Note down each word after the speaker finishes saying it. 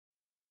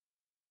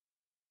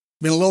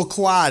Been a little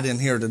quiet in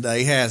here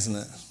today, hasn't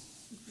it?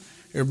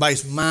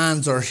 Everybody's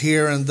minds are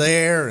here and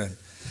there.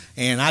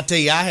 And I tell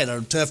you, I had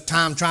a tough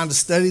time trying to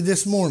study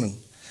this morning.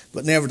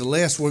 But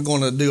nevertheless, we're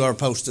going to do our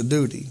post of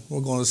duty.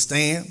 We're going to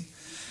stand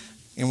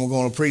and we're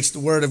going to preach the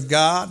Word of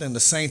God. And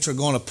the saints are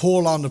going to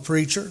pull on the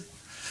preacher.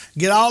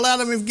 Get all out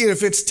of me.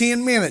 If it's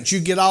 10 minutes, you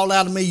get all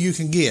out of me you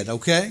can get,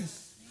 okay?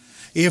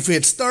 If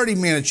it's 30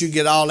 minutes, you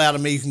get all out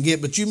of me you can get.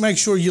 But you make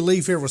sure you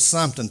leave here with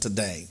something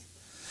today.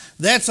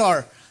 That's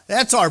our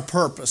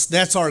purpose.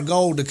 That's our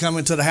goal, to come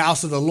into the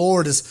house of the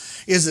Lord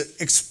is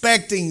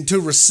expecting to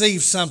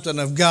receive something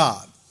of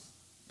God.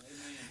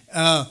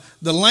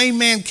 The lame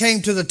man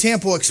came to the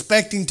temple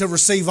expecting to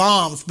receive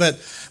alms,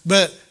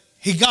 but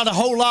he got a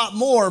whole lot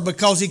more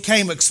because he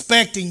came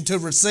expecting to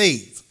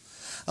receive.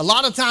 A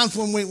lot of times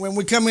when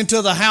we come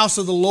into the house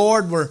of the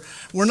Lord, we're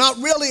not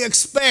really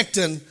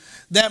expecting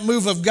that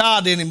move of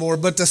God anymore,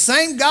 but the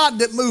same God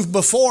that moved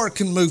before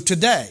can move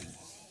today.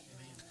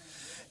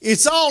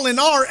 It's all in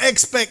our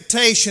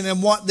expectation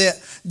and what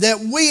that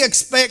we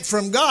expect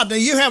from God. Now,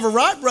 you have a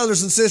right,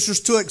 brothers and sisters,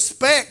 to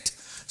expect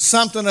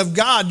something of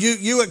God.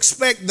 You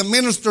expect the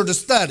minister to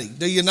study,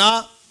 do you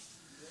not?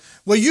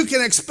 Well, you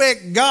can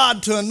expect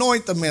God to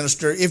anoint the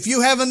minister. If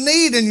you have a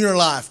need in your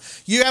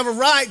life, you have a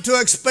right to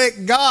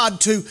expect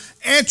God to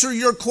answer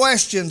your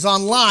questions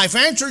on life,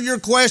 answer your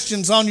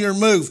questions on your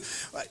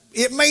move.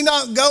 It may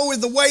not go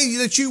in the way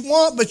that you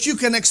want, but you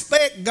can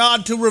expect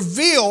God to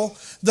reveal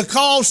the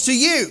cause to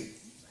you.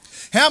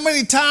 How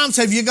many times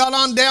have you got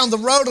on down the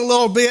road a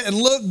little bit and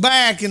looked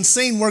back and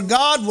seen where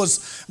God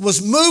was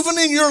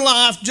moving in your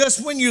life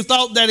just when you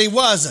thought that He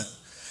wasn't?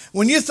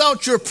 When you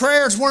thought your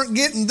prayers weren't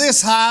getting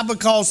this high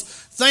because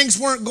things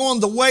weren't going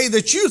the way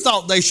that you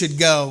thought they should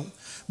go.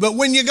 But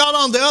when you got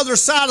on the other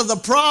side of the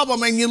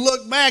problem and you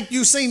look back,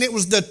 you seen it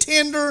was the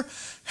tender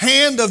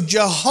hand of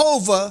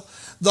Jehovah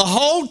the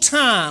whole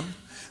time,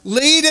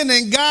 leading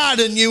and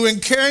guiding you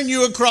and carrying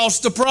you across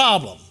the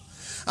problem.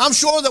 I'm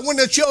sure that when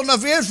the children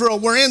of Israel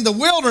were in the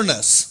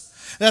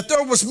wilderness, that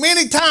there was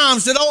many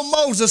times that old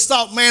Moses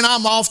thought, man,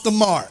 I'm off the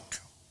mark.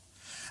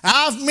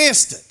 I've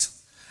missed it.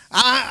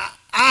 I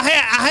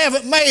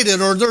haven't made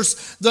it. Or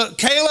there's the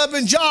Caleb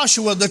and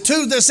Joshua, the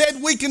two that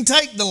said we can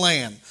take the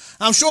land.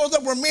 I'm sure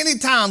there were many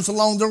times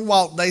along their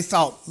walk they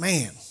thought,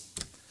 man,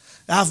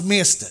 I've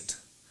missed it.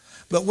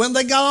 But when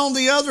they got on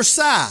the other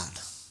side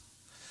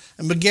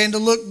and began to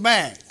look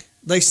back,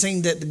 they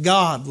seen that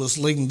God was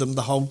leading them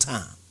the whole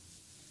time.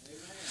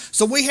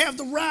 So we have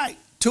the right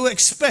to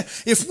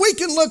expect. If we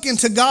can look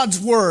into God's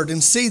Word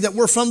and see that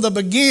we're from the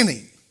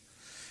beginning,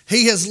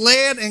 He has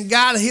led and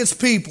guided His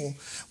people,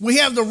 we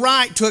have the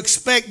right to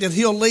expect that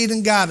He'll lead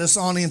and guide us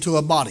on into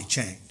a body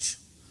change,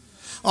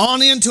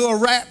 on into a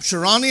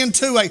rapture, on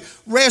into a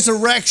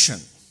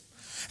resurrection.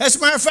 As a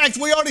matter of fact,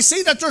 we already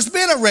see that there's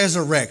been a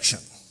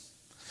resurrection.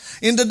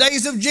 In the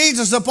days of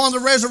Jesus, upon the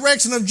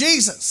resurrection of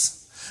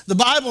Jesus, the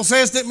Bible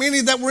says that many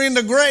that were in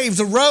the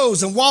graves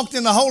arose and walked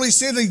in the holy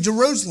city,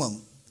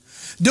 Jerusalem.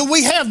 Do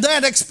we have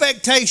that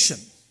expectation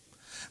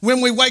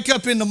when we wake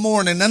up in the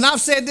morning? And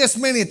I've said this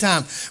many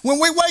times. When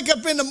we wake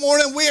up in the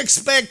morning, we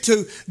expect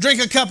to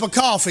drink a cup of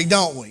coffee,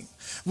 don't we?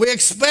 We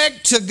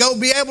expect to go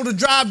be able to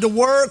drive to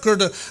work or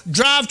to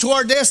drive to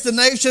our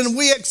destination.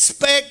 We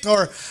expect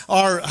our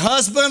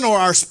husband or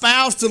our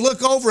spouse to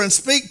look over and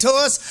speak to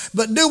us.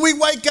 But do we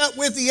wake up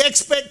with the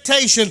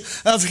expectation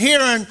of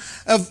hearing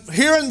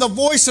the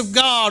voice of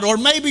God, or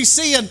maybe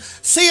seeing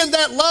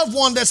that loved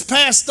one that's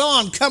passed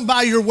on come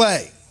by your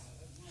way?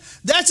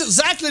 That's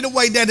exactly the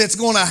way that it's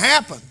going to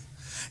happen.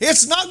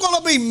 It's not going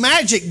to be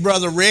magic,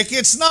 Brother Rick.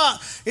 It's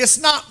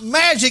not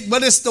magic,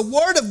 but it's the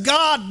Word of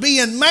God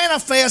being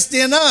manifest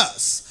in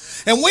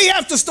us. And we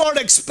have to start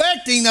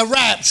expecting a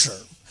rapture.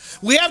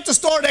 We have to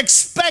start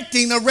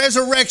expecting a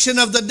resurrection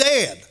of the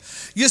dead.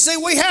 You see,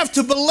 we have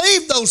to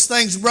believe those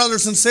things,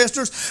 brothers and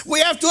sisters. We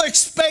have to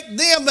expect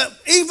them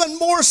even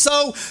more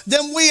so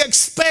than we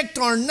expect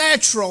our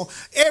natural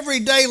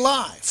everyday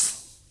life.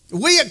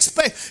 That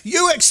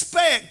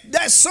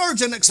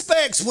surgeon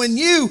expects when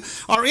you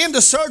are in the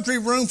surgery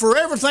room for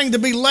everything to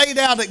be laid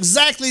out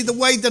exactly the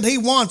way that he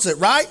wants it,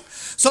 right?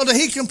 So that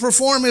he can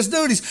perform his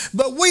duties.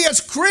 But we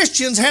as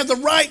Christians have the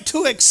right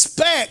to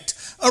expect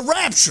a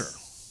rapture.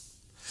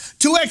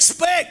 To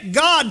expect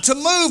God to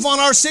move on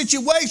our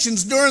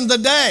situations during the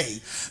day.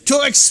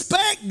 To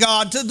expect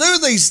God to do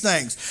these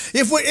things.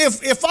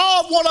 If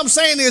all what I'm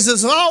saying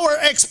is our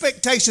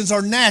expectations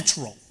are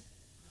natural,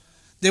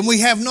 then we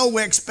have no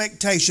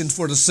expectation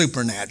for the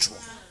supernatural.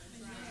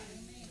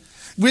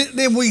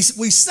 Then we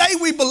say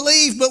we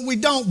believe, but we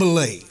don't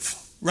believe,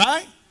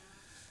 right?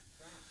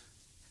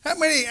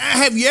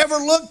 Have you ever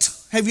looked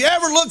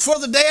for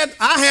the dead?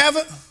 I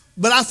haven't,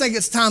 but I think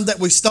it's time that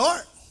we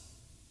start.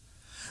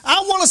 I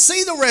want to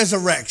see the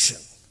resurrection.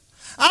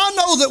 I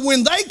know that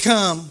when they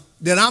come,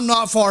 that I'm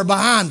not far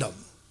behind them.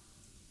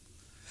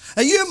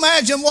 And you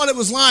imagine what it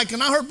was like,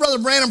 and I heard Brother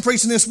Branham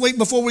preaching this week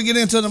before we get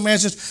into the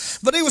message,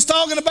 but he was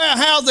talking about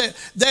how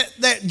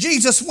that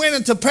Jesus went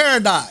into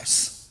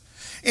paradise.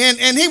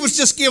 And he was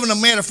just giving a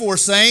metaphor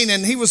saying,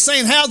 and he was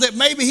saying how that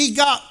maybe he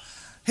got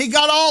he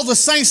got all the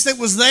saints that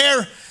was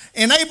there,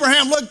 and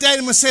Abraham looked at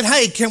him and said,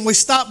 hey, can we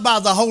stop by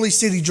the holy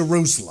city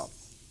Jerusalem?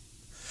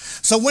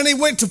 So when he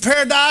went to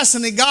paradise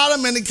and he got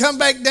him and he come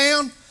back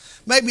down,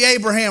 maybe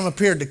Abraham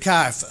appeared to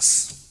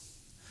Caiaphas.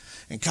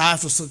 And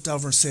Caiaphas looked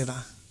over and said,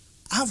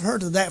 I've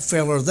heard of that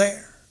fella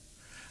there.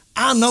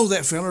 I know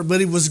that fella, but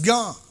he was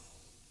gone.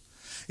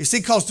 You see,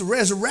 because the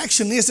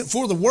resurrection isn't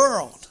for the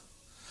world.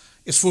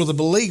 It's for the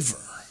believer.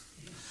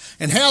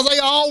 And how they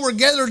all were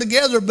gathered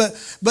together,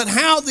 but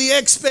how the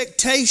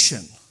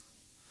expectation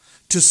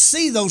to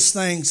see those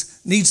things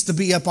needs to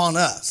be upon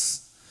us.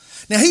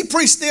 Now, he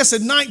preached this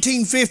in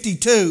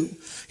 1952.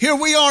 Here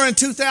we are in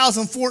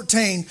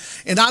 2014,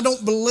 and I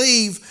don't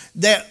believe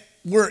that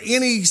we're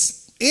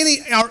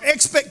our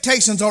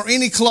expectations are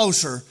any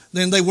closer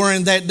than they were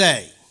in that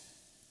day.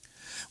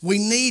 We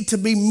need to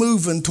be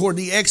moving toward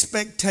the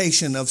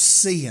expectation of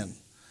seeing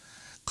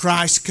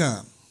Christ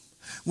come.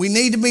 We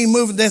need to be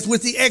moving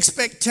with the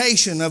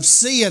expectation of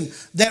seeing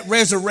that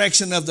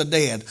resurrection of the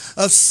dead,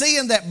 of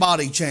seeing that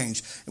body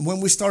change. And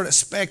when we start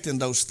expecting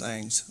those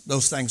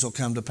things will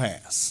come to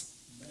pass.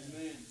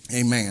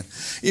 Amen. Amen.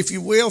 If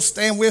you will,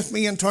 stand with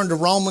me and turn to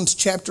Romans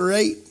chapter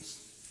 8.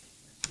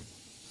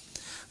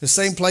 The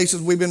same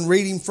places we've been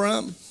reading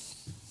from.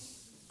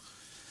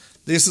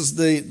 This is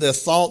the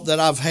thought that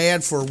I've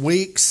had for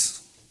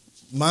weeks,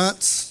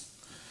 months.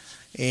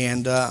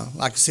 And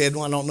like I said,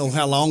 I don't know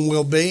how long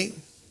we'll be.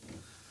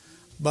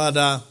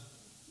 But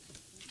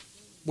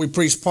we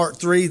preached part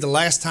 3 the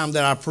last time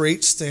that I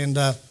preached, and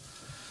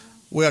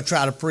we'll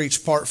try to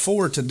preach part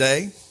 4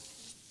 today.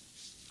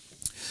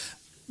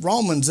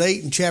 Romans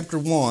 8 and chapter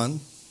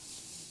 1.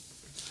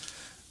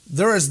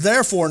 There is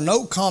therefore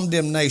no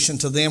condemnation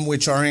to them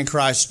which are in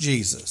Christ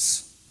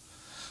Jesus,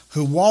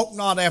 who walk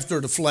not after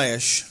the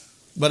flesh,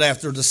 but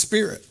after the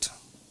Spirit.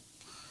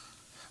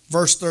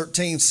 Verse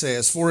 13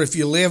 says, for if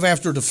you live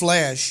after the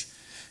flesh,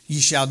 ye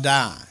shall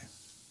die.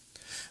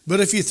 But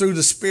if you through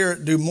the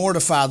Spirit do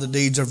mortify the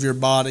deeds of your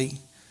body,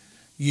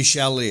 you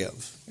shall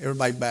live.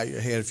 Everybody bow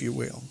your head if you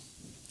will.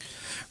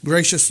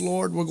 Gracious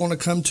Lord, we're going to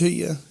come to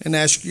you and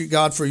ask you,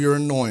 God, for your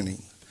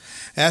anointing.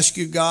 Ask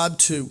you, God,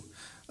 to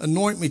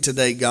anoint me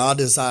today,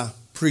 God, as I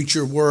preach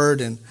your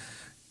word.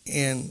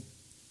 And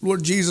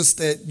Lord Jesus,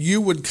 that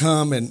you would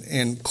come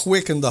and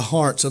quicken the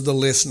hearts of the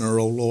listener,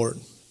 O Lord.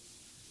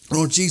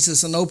 Lord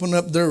Jesus, and open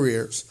up their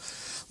ears.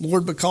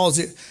 Lord, because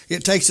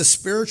it takes a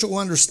spiritual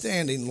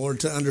understanding, Lord,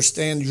 to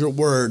understand your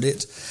word.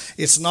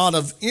 It's not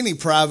of any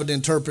private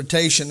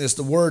interpretation, as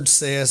the word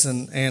says,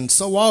 and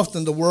so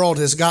often the world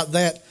has got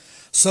that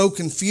so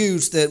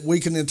confused that we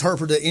can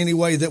interpret it any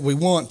way that we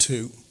want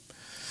to.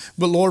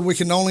 But Lord, we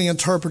can only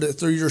interpret it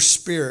through your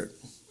Spirit,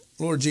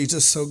 Lord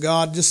Jesus. So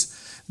God, just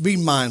be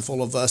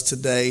mindful of us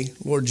today,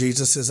 Lord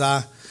Jesus, as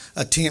I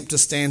attempt to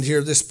stand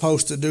here this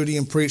post of duty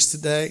and preach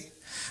today.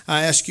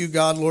 I ask you,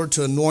 God, Lord,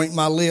 to anoint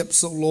my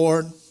lips, oh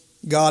Lord.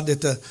 God,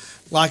 that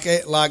like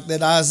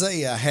that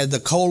Isaiah had the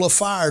coal of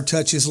fire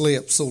touch his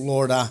lips. So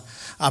Lord, I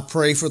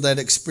pray for that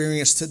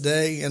experience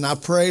today. And I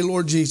pray,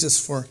 Lord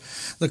Jesus, for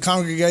the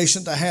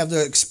congregation to have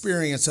the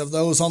experience of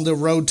those on the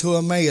road to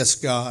Emmaus,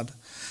 God.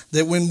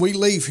 That when we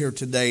leave here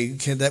today,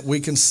 that we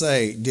can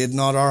say, did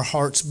not our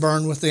hearts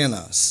burn within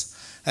us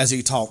as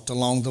he talked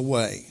along the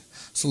way?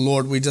 So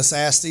Lord, we just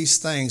ask these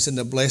things in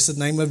the blessed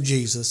name of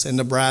Jesus. And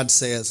the bride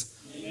says,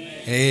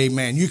 amen.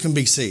 Amen. You can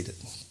be seated.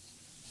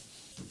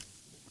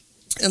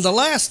 In the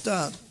last,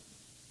 I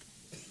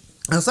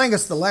think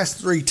it's the last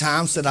 3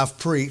 times that I've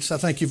preached. I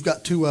think you've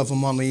got 2 of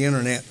them on the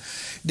internet.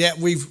 That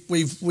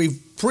we've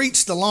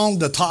preached along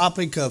the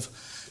topic of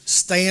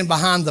staying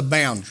behind the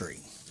boundary.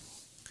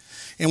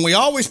 And we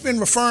always been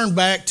referring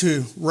back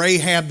to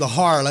Rahab the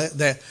harlot,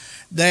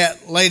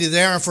 that lady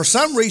there. And for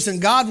some reason,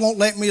 God won't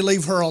let me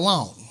leave her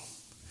alone.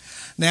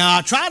 Now,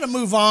 I try to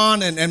move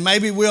on, and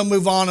maybe we'll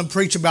move on and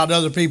preach about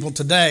other people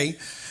today.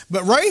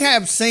 But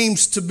Rahab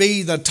seems to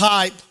be the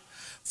type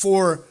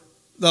for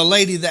the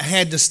lady that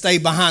had to stay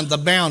behind the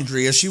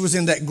boundary, as she was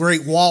in that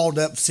great walled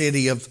up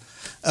city of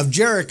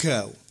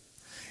Jericho.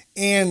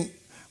 And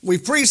we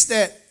preached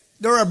that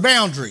there are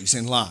boundaries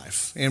in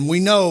life. And we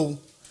know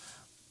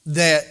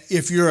that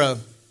if you're a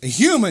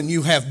human,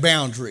 you have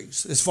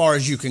boundaries as far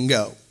as you can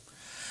go.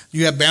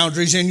 You have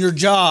boundaries in your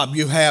job.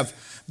 You have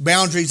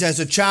boundaries as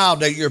a child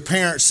that your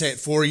parents set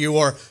for you,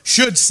 or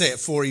should set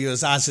for you,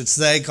 as I should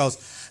say,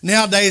 because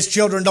nowadays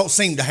children don't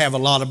seem to have a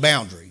lot of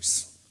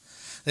boundaries.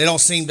 They don't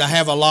seem to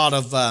have a lot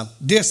of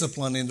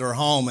discipline in their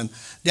home, and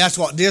that's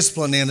what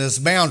discipline is,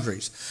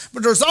 boundaries.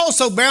 But there's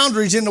also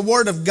boundaries in the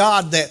Word of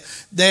God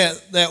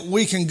that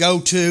we can go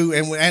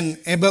to,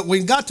 but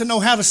we've got to know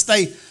how to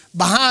stay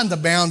behind the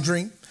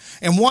boundary.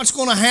 And what's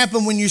going to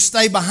happen when you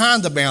stay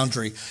behind the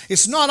boundary?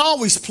 It's not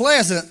always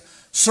pleasant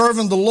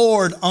serving the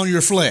Lord on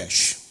your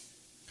flesh.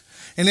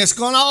 And it's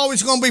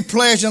always going to be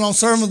pleasant on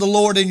serving the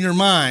Lord in your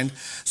mind.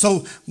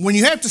 So when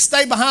you have to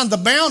stay behind the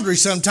boundary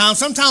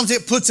sometimes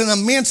it puts an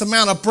immense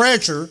amount of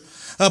pressure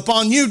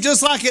upon you,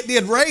 just like it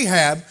did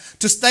Rahab,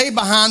 to stay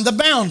behind the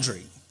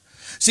boundary.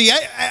 See,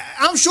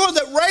 I'm sure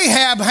that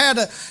Rahab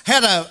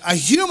had a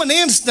human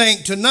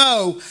instinct to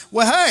know,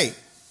 well, hey,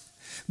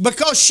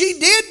 because she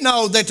did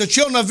know that the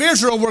children of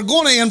Israel were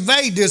going to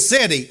invade this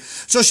city.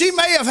 So she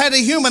may have had a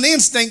human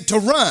instinct to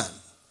run.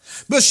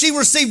 But she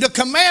received a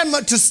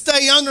commandment to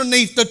stay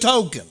underneath the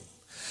token.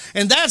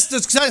 And that's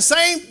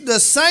the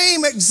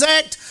same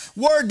exact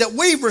word that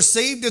we've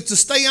received, is to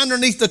stay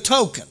underneath the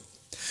token.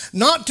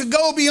 Not to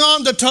go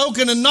beyond the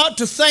token and not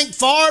to think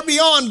far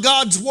beyond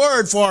God's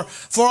word for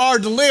our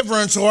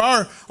deliverance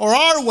or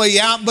our way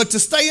out, but to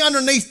stay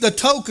underneath the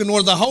token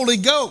or the Holy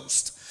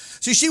Ghost.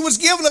 See, she was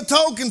given a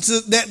token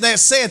that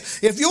said,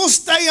 if you'll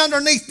stay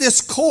underneath this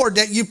cord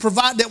that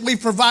we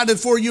provided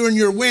for you in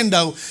your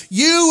window,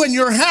 you and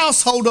your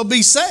household will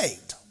be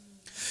saved.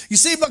 You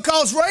see,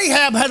 because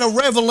Rahab had a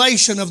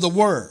revelation of the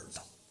word.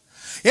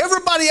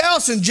 Everybody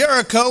else in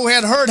Jericho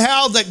had heard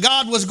how that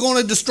God was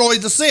going to destroy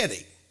the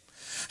city.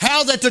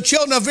 How that the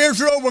children of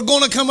Israel were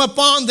going to come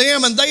upon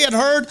them, and they had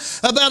heard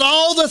about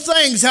all the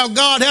things how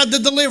God had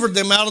delivered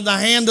them out of the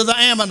hand of the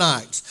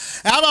Ammonites,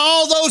 out of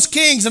all those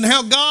kings, and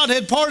how God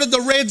had parted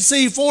the Red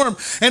Sea for them.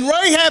 And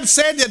Rahab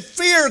said that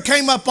fear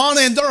came upon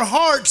them, and their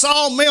hearts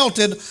all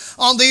melted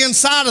on the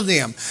inside of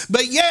them.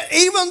 But yet,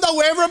 even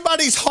though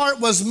everybody's heart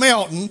was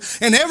melting,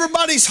 and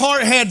everybody's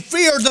heart had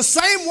fear, the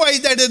same way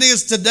that it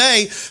is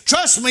today,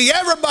 trust me,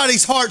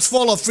 everybody's heart's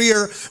full of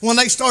fear when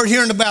they start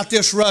hearing about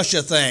this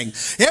Russia thing.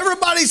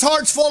 Everybody's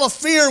heart's full of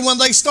fear when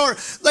they start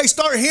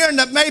hearing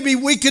that maybe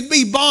we could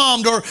be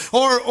bombed, or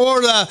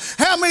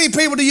how many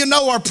people do you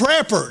know are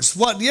preppers?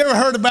 What, you ever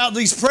heard about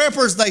these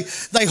preppers?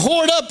 They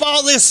hoard up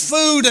all this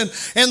food and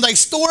they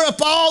store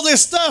up all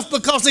this stuff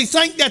because they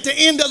think that the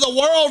end of the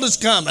world is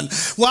coming.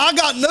 Well, I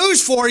got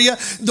news for you.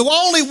 The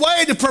only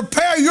way to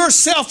prepare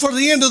yourself for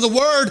the end of the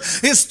word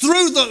is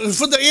through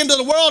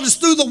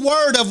the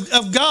word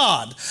of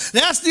God.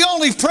 That's the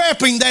only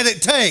prepping that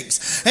it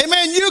takes.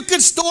 Amen. You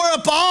could store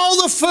up all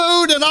the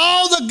food and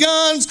all the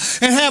guns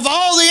and have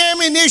all the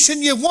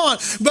ammunition you want.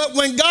 But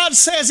when God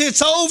says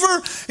it's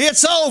over,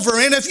 it's over.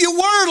 And if you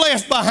were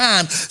left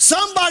behind,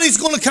 somebody's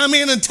going to come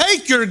in and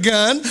take your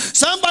gun.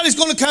 Somebody's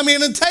going to come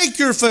in and take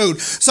your food.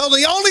 So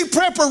the only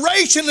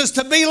preparation is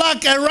to be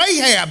like a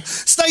Rahab.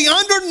 Stay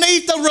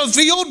underneath the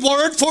revealed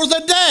word for the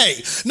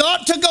day.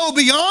 Not to go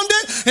beyond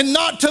it and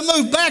not to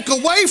move back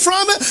away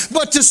from it,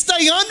 but to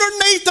stay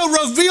underneath the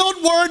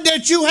revealed word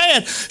that you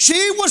had.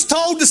 She was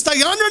told to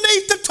stay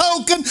underneath the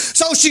token,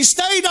 so she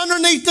stayed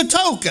underneath the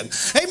token.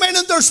 Amen.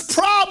 And there's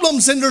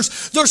problems and there's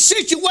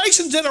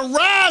situations that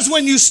arise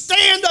when you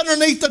stand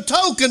underneath the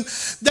token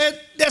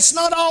that's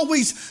not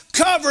always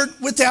covered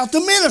without the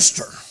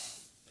minister.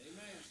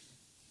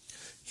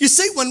 You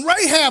see, when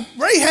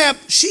Rahab,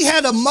 she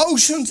had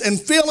emotions and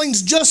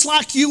feelings just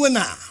like you and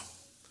I.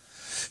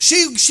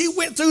 She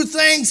went through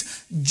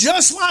things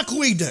just like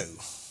we do.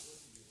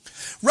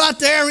 Right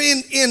there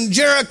in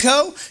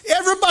Jericho,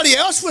 everybody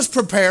else was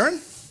preparing.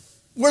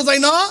 Were they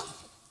not?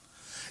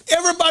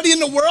 Everybody in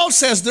the world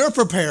says they're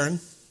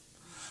preparing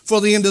for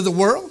the end of the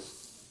world.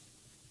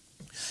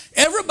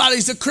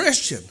 Everybody's a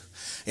Christian.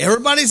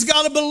 Everybody's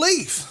got a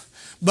belief.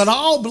 But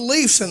all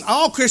beliefs and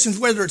all Christians,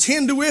 whether it's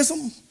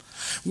Hinduism,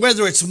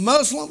 whether it's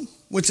Muslim,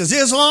 which is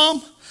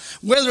Islam,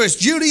 whether it's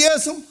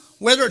Judaism,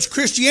 whether it's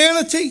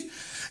Christianity,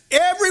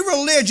 every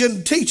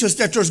religion teaches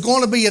that there's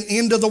going to be an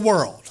end of the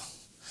world.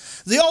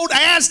 The old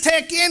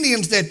Aztec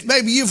Indians that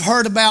maybe you've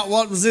heard about,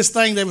 what was this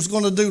thing they was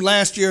going to do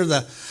last year,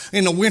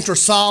 in the winter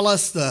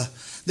solace, the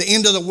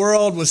end of the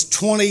world was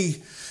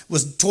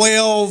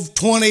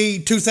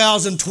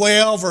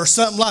 2012 or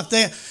something like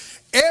that.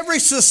 Every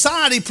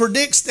society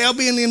predicts there'll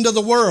be an end of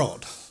the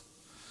world.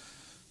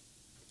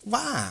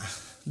 Why?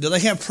 Do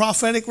they have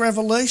prophetic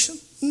revelation?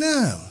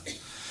 No.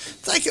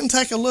 They can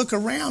take a look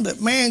around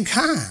at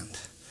mankind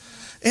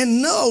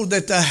and know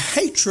that the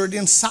hatred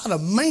inside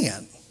of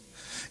man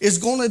is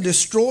going to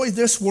destroy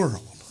this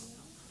world.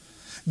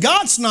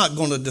 God's not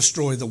going to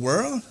destroy the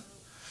world.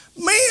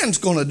 Man's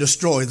going to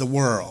destroy the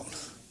world.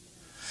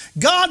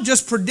 God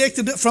just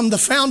predicted it from the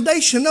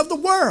foundation of the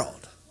world.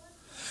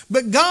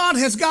 But God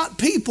has got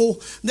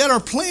people that are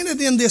planted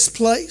in this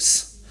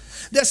place,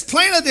 that's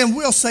planted in,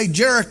 we'll say,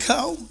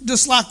 Jericho,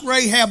 just like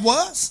Rahab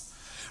was.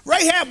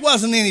 Rahab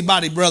wasn't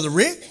anybody, Brother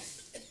Rick.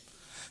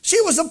 She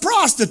was a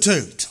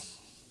prostitute.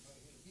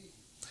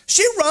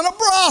 She run a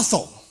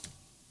brothel.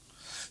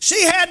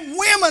 She had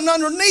women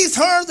underneath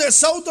her that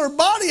sold their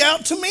body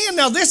out to men.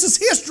 Now, this is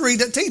history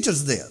that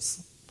teaches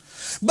this.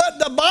 But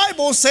the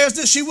Bible says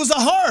that she was a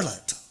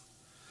harlot.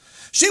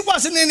 She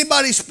wasn't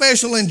anybody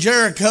special in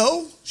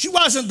Jericho. She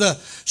wasn't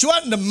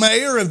the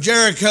mayor of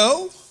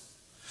Jericho.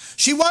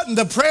 She wasn't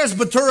the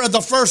presbyter of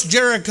the first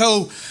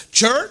Jericho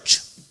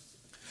church.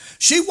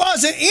 She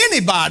wasn't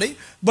anybody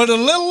but a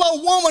little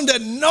old woman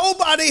that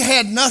nobody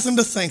had nothing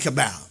to think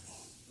about.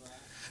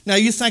 Now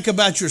you think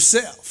about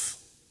yourself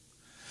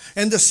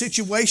and the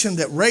situation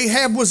that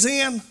Rahab was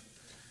in,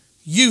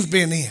 you've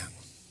been in.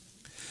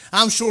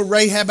 I'm sure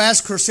Rahab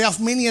asked herself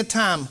many a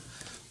time,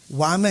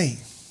 why me?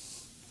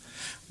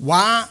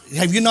 Why?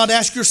 Have you not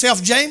asked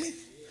yourself, Jamie?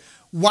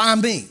 Why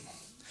me?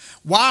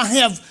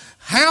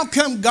 How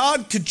come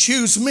God could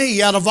choose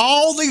me out of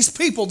all these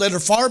people that are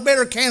far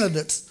better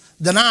candidates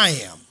than I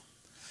am?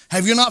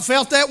 Have you not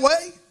felt that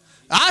way?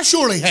 I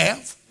surely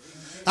have.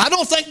 I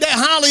don't think that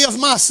highly of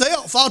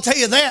myself, I'll tell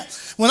you that.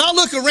 When I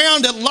look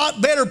around at a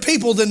lot better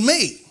people than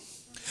me,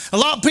 a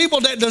lot of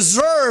people that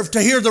deserve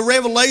to hear the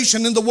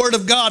revelation in the Word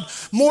of God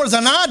more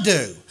than I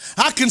do,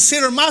 I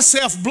consider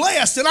myself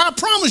blessed, and I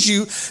promise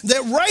you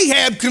that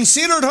Rahab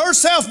considered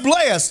herself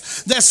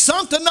blessed, that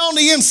something on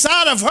the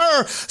inside of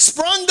her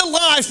sprung to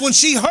life when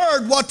she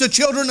heard what the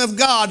children of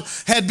God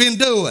had been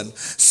doing.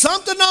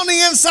 Something on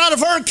the inside of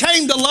her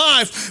came to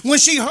life when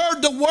she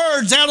heard the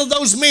words out of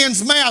those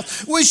men's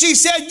mouth, when she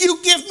said, "You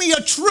give me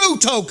a true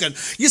token."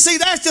 You see,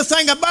 that's the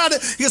thing about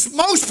it, is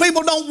most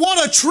people don't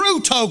want a true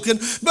token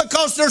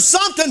because there's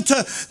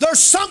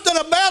something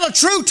about a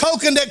true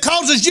token that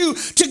causes you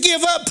to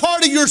give up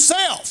part of yourself.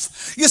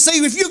 You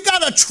see, if you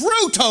got a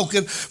true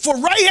token, for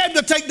Rahab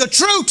to take the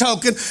true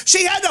token,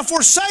 she had to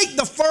forsake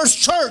the first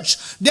church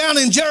down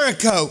in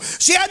Jericho.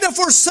 She had to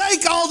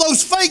forsake all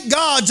those fake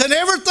gods and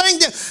everything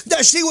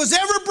that she was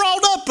ever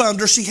brought up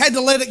under. She had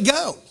to let it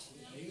go.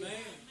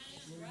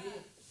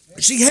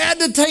 She had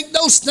to take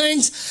those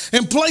things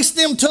and place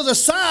them to the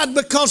side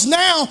because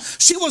now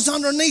she was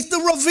underneath the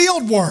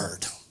revealed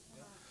word.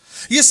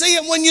 You see,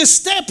 and when you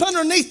step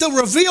underneath the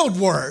revealed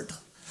word,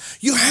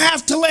 you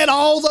have to let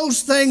all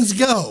those things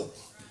go.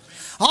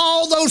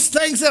 All those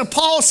things that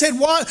Paul said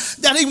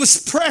that he was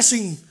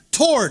pressing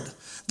toward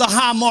the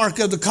high mark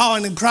of the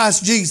calling in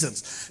Christ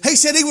Jesus. He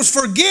said he was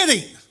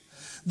forgetting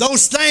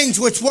those things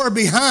which were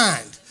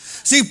behind.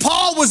 See,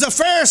 Paul was a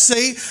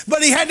Pharisee,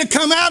 but he had to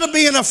come out of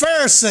being a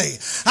Pharisee.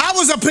 I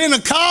was a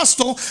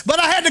Pentecostal, but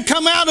I had to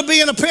come out of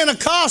being a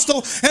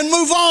Pentecostal and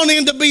move on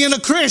into being a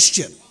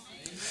Christian,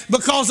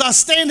 because I was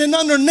standing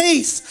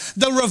underneath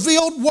the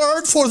revealed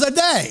word for the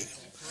day.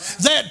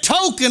 That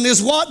token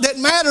is what that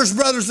matters,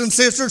 brothers and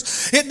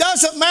sisters. It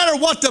doesn't matter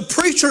what the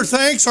preacher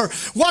thinks or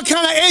what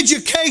kind of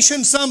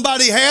education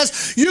somebody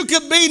has. You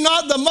could be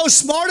not the most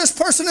smartest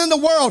person in the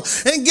world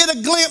and get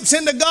a glimpse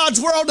into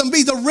God's world and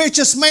be the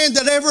richest man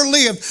that ever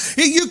lived.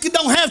 You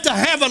don't have to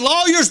have a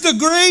lawyer's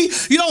degree.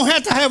 You don't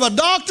have to have a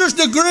doctor's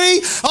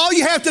degree. All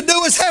you have to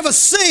do is have a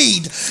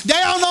seed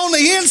down on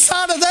the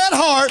inside of that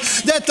heart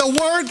that the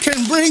word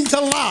can bring to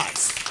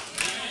life.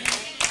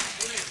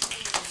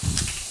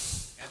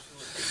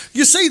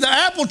 You see, the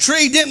apple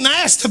tree didn't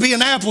ask to be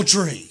an apple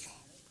tree,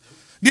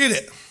 did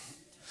it?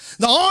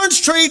 The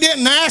orange tree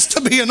didn't ask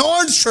to be an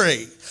orange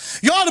tree.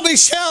 You ought to be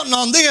shouting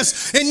on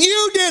this. And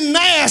you didn't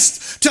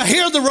ask to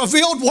hear the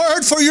revealed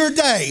word for your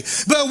day.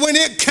 But when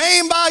it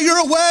came by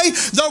your way,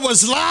 there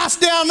was life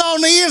down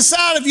on the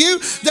inside of you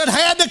that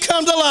had to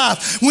come to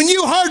life. When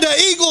you heard the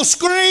eagle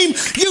scream,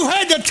 you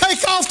had to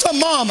take off to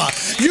mama.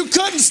 You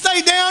couldn't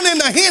stay down in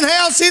the hen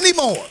house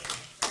anymore.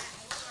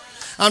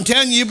 I'm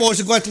telling you, you boys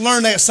are going to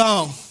learn that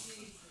song.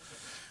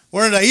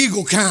 We're the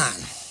eagle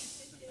kind.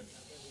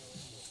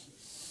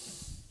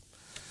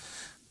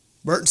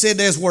 Burton said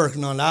they was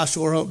working on it. I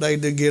sure hope they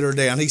did get her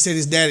down. He said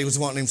his daddy was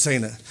wanting him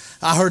seen it.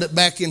 I heard it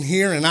back in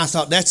here, and I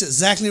thought, that's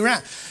exactly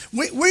right.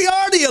 We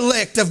are the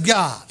elect of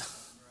God.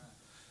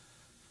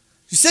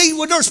 You see,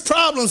 well, there's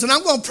problems, and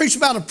I'm going to preach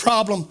about a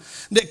problem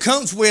that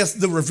comes with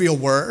the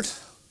revealed word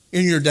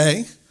in your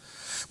day.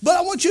 But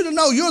I want you to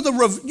know you're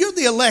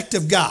the elect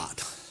of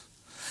God.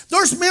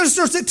 There's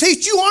ministers that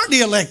teach you aren't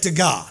the elect of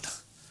God.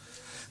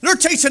 They're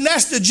teaching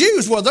that's the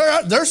Jews. Well,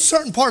 there's a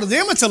certain part of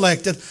them that's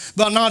elected,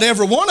 but not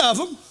every one of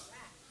them.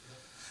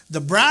 The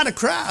bride of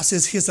Christ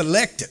is his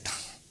elected.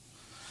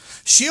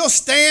 She'll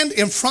stand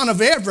in front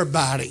of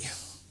everybody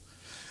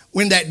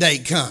when that day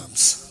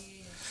comes.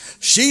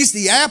 She's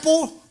the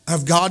apple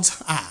of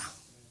God's eye.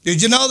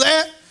 Did you know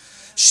that?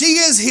 She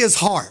is his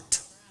heart.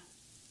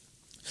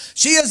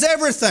 She is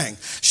everything.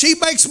 She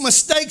makes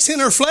mistakes in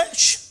her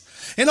flesh.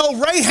 And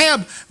old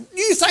Rahab,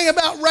 you think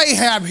about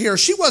Rahab here.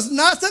 She was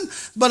nothing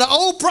but an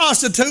old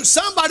prostitute,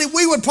 somebody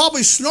we would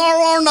probably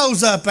snarl our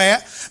nose up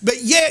at,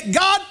 but yet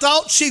God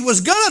thought she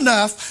was good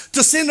enough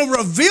to send a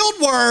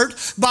revealed word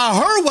by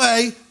her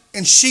way,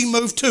 and she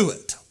moved to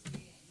it.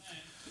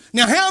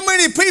 Now, how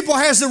many people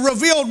has the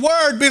revealed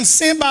word been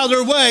sent by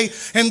their way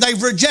and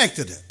they've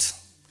rejected it?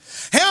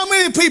 How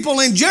many people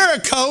in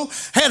Jericho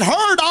had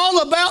heard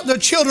all about the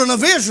children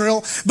of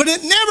Israel, but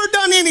it never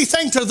done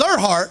anything to their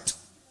heart?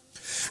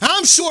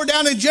 I'm sure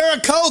down in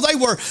Jericho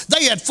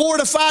they had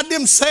fortified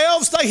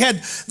themselves. They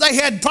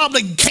had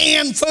probably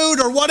canned food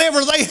or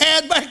whatever they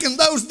had back in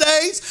those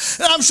days.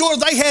 And I'm sure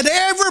they had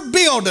every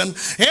building,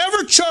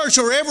 every church,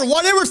 or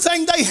whatever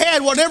thing they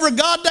had, whatever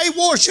God they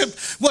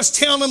worshiped, was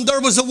telling them there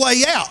was a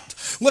way out.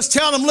 Was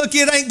telling them, look,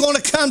 it ain't going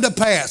to come to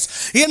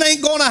pass. It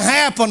ain't going to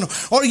happen.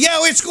 Or, yeah,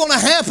 it's going to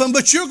happen,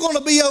 but you're going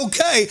to be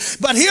okay.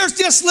 But here's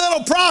this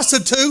little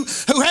prostitute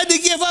who had to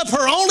give up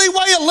her only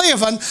way of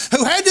living,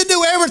 who had to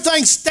do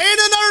everything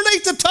standing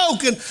underneath the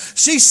token.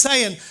 She's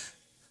saying,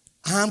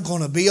 I'm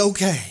going to be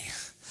okay.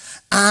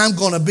 I'm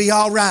going to be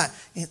all right.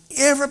 And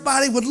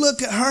everybody would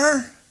look at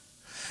her,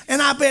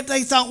 and I bet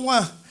they thought,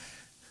 well,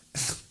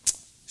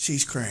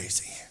 she's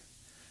crazy.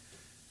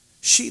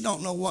 She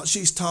don't know what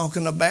she's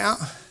talking about.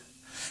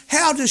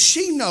 How does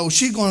she know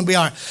she's going to be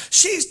all right?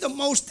 She's the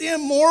most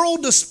immoral,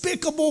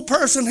 despicable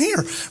person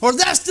here. Or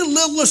that's the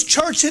littlest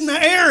church in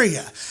the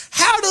area.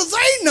 How do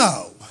they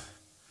know?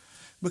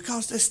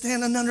 Because they're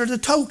standing under the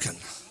token.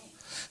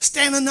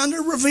 Standing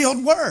under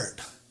revealed word.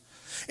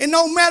 And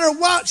no matter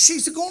what,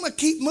 she's going to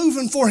keep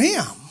moving for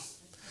him.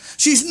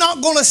 She's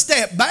not going to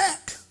step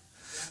back.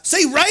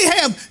 See,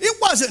 Rahab, it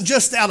wasn't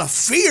just out of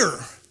fear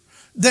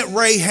that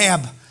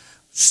Rahab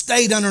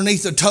stayed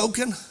underneath the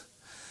token.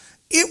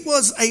 It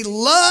was a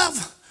love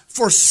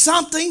for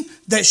something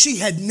that she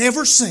had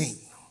never seen.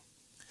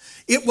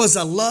 It was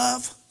a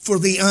love for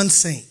the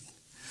unseen.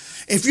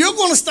 If you're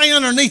going to stay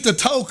underneath the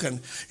token,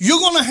 you're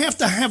going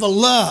to have a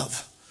love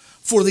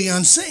for the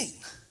unseen.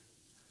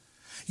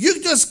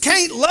 You just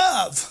can't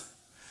love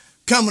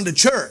coming to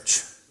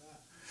church.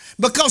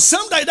 Because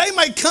someday they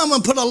may come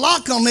and put a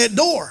lock on that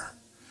door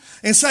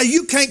and say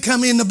you can't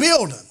come in the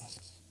building.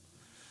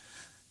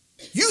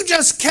 You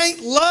just can't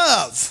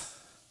love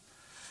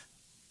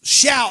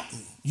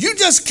shouting. You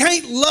just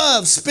can't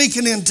love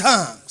speaking in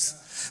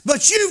tongues.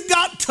 But you've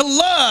got to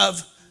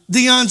love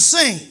the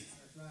unseen.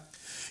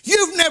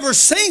 You've never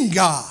seen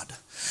God,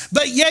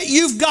 but yet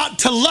you've got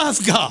to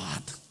love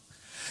God.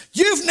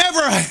 You've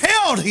never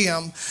held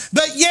him,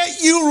 but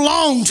yet you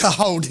long to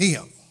hold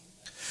him.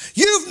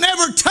 You've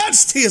never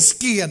touched his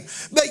skin,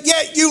 but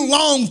yet you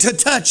long to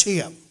touch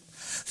him.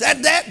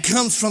 That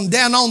comes from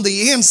down on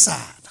the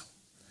inside.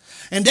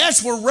 And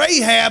that's where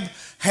Rahab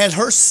had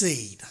her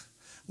seed,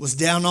 was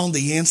down on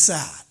the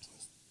inside.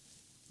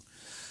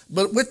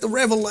 But with the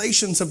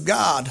revelations of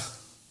God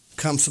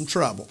come some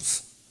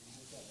troubles.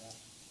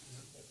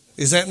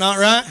 Is that not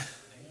right?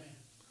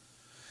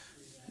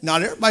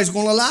 Not everybody's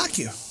going to like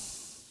you.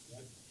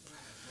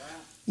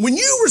 When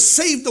you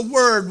receive the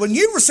word, when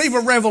you receive a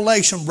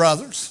revelation,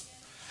 brothers,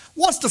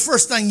 what's the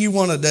first thing you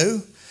want to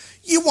do?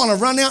 You want to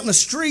run out in the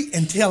street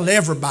and tell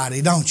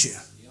everybody, don't you?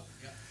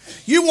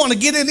 You want to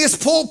get in this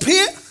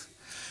pulpit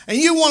and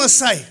you want to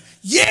say,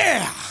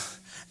 yeah.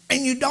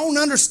 And you don't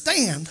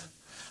understand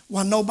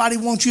why nobody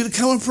wants you to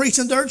come and preach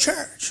in their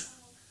church.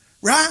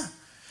 Right?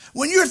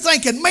 When you're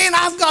thinking, man,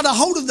 I've got a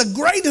hold of the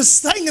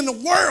greatest thing in the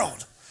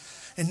world.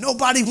 And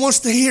nobody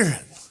wants to hear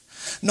it.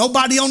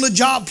 Nobody on the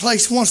job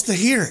place wants to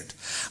hear it.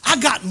 I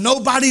got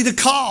nobody to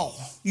call,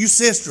 you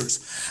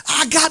sisters.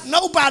 I got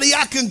nobody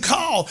I can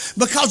call,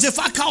 because if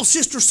I call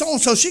sister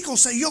so-and-so, she's going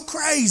to say, you're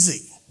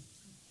crazy.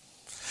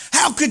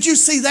 How could you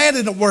see that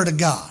in the Word of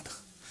God?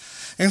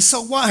 And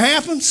so what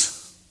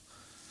happens?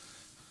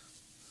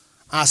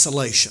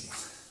 Isolation.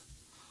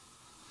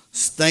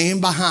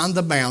 Staying behind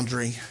the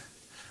boundary.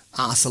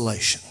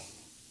 Isolation.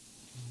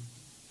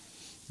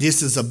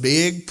 This is a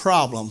big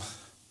problem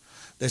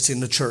that's in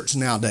the church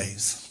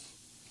nowadays,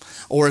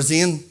 or is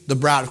in the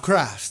bride of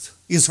Christ,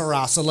 is her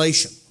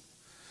isolation.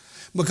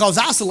 Because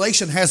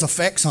isolation has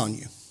effects on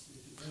you.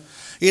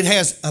 It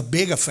has a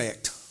big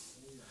effect.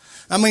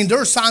 I mean,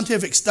 there are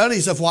scientific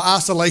studies of what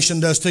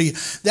isolation does to you.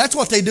 That's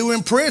what they do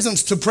in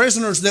prisons to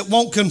prisoners that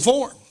won't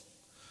conform,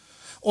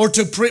 or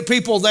to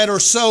people that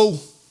are so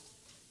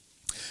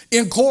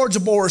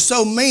incorrigible or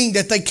so mean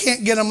that they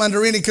can't get them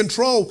under any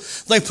control.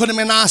 They put them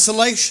in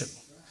isolation.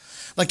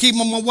 They keep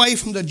them away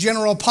from the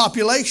general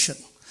population.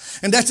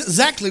 And that's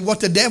exactly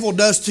what the devil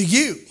does to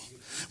you.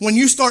 When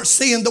you start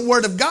seeing the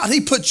Word of God, he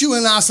puts you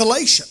in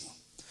isolation.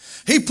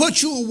 He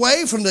puts you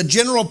away from the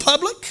general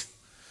public.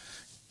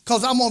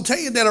 Because I'm going to tell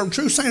you that a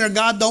true saint of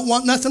God don't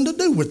want nothing to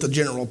do with the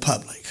general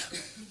public.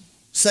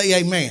 Say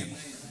amen.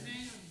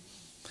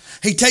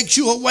 He takes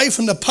you away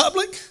from the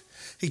public.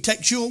 He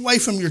takes you away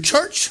from your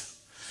church.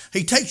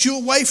 He takes you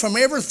away from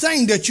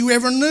everything that you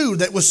ever knew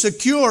that was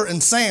secure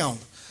and sound,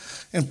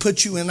 and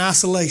puts you in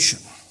isolation.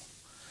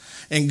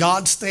 And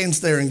God stands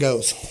there and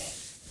goes,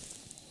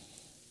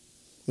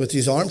 with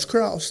his arms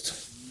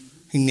crossed,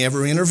 he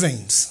never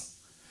intervenes.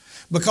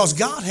 Because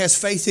God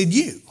has faith in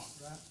you.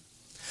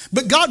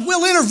 But God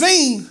will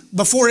intervene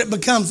before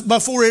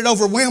it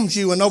overwhelms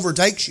you and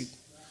overtakes you.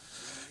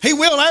 He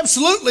will,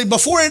 absolutely.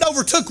 Before it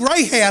overtook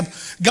Rahab,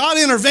 God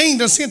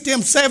intervened and sent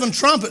them 7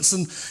 trumpets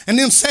and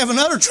then 7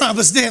 other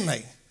trumpets, didn't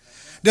he?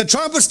 The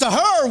trumpets to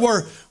her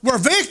were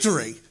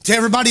victory. To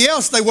everybody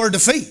else, they were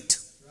defeat.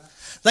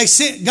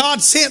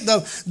 God sent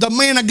the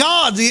men of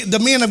God, the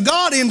men of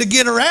God in to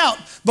get her out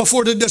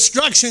before the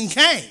destruction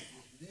came.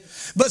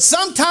 But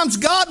sometimes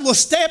God will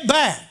step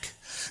back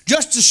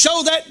just to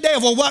show that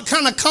devil what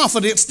kind of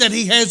confidence that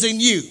he has in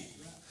you.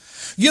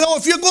 You know,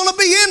 if you're going to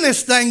be in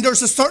this thing,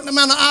 there's a certain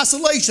amount of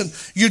isolation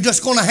you're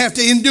just going to have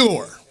to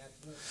endure.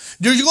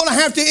 You're going to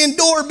have to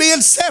endure being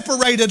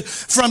separated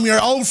from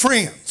your old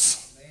friends.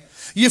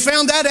 You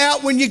found that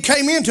out when you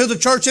came into the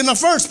church in the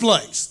first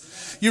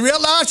place. You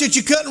realized that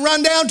you couldn't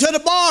run down to the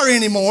bar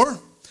anymore.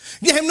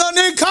 You have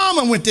nothing in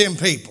common with them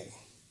people.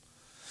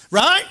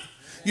 Right?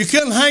 You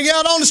couldn't hang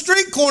out on the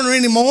street corner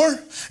anymore.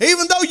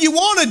 Even though you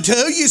wanted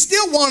to, you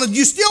still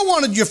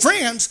wanted your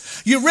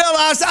friends. You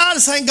realized I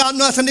just ain't got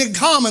nothing in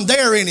common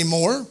there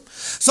anymore.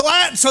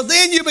 So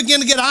then you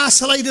begin to get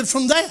isolated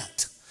from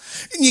that.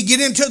 and you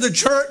get into the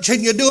church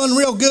and you're doing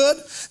real good,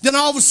 then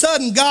all of a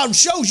sudden God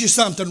shows you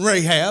something,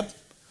 Rahab,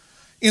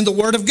 in the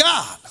Word of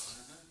God.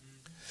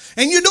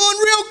 And you're doing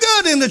real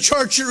good in the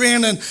church you're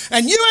in, and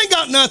you ain't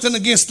got nothing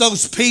against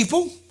those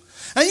people.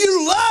 And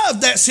you love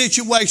that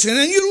situation,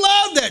 and you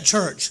love that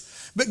church.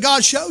 But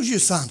God shows you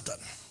something.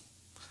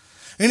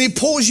 And He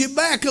pulls you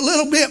back a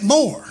little bit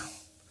more.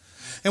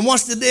 And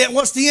what's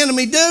the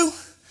enemy do?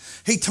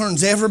 He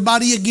turns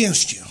everybody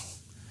against you.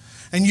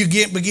 And you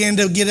begin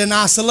to get in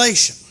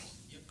isolation.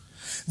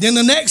 Then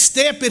the next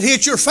step, it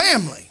hits your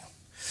family.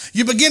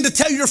 You begin to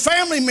tell your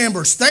family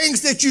members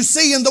things that you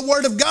see in the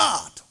Word of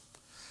God.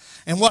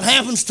 And what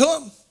happens to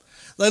them?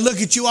 They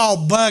look at you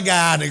all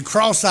bug-eyed and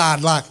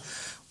cross-eyed like,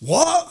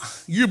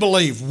 what? You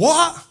believe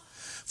what?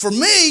 For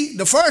me,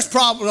 the first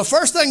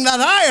thing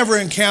that I ever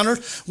encountered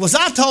was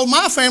I told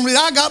my family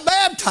that I got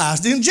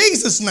baptized in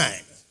Jesus'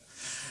 name.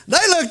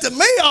 They looked at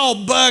me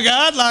all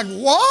bug-eyed like,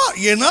 what?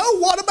 You know,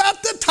 what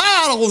about the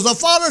titles, the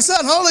Father,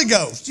 Son, Holy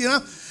Ghost, you know?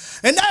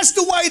 And that's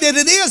the way that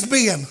it is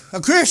being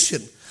a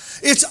Christian.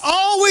 It's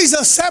always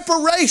a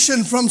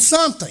separation from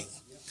something.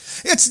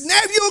 It's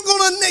never,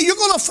 you're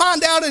gonna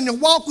find out in your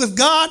walk with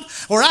God,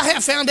 or I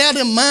have found out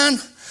in mine,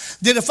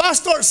 that if I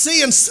start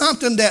seeing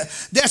something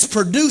that's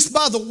produced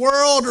by the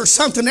world or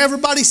something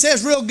everybody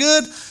says real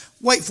good,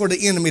 wait for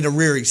the enemy to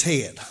rear his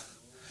head.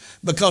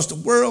 Because the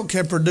world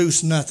can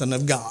produce nothing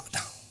of God.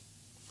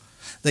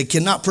 They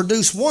cannot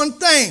produce one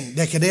thing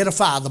that could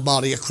edify the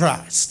body of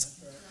Christ.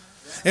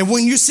 And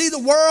when you see the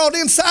world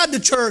inside the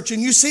church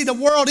and you see the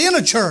world in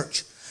a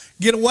church,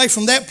 get away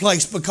from that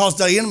place, because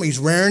the enemy's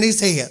rearing his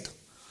head.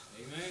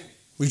 Amen.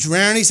 He's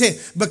rearing his head.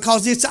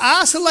 Because it's an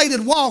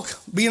isolated walk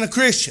being a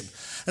Christian.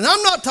 And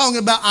I'm not talking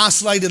about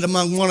isolated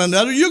among one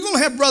another. You're going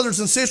to have brothers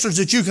and sisters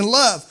that you can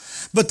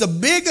love. But the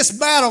biggest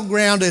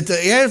battleground that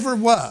there ever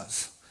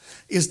was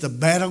is the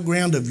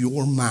battleground of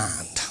your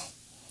mind.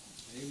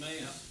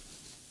 Amen.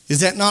 Is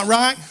that not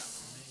right?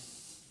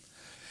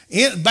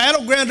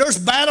 There's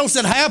battles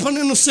that happened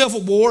in the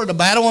Civil War. The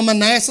Battle of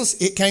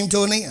Manassas, it came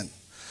to an end.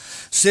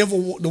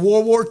 The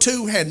World War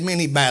II had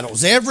many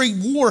battles. Every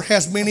war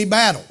has many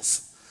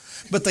battles.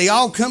 But they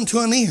all come to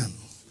an end.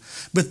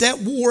 But that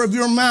war of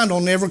your mind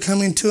will never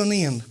come into an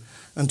end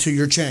until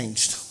you're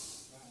changed.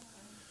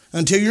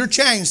 Until you're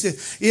changed,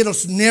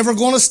 it's never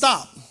going to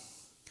stop.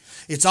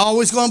 It's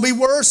always going to be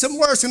worse and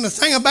worse. And the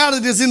thing about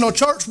it is, in the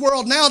church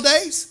world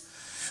nowadays,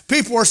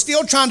 people are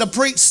still trying to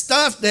preach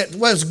stuff that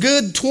was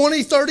good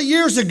 20, 30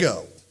 years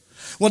ago.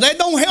 Well, that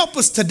don't help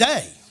us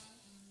today.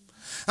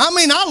 I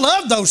mean, I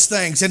love those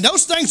things, and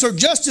those things are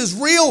just as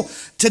real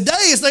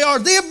today as they are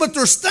then, but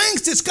there's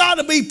things that's got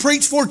to be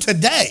preached for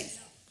today.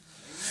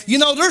 You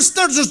know, there's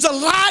a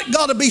light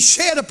got to be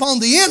shed upon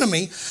the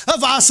enemy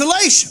of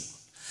isolation.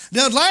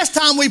 Now, last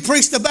time we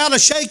preached about a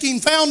shaking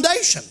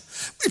foundation.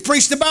 We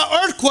preached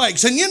about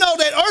earthquakes, and you know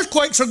that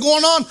earthquakes are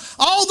going on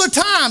all the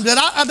time.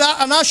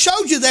 And I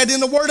showed you that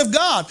in the Word of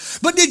God.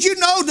 But did you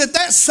know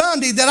that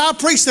Sunday that I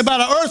preached about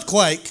an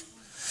earthquake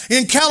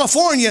in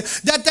California,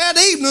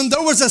 that evening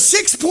there was a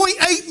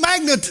 6.8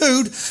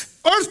 magnitude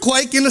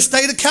earthquake in the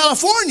state of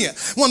California?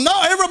 Well, no,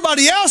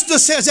 everybody else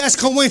just says that's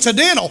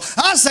coincidental.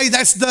 I say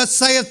that's thus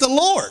saith the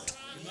Lord.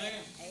 Amen.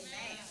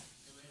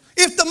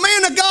 If the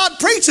man of God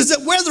preaches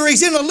it, whether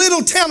he's in a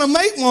little town of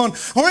Maitland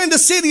or in the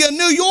city of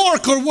New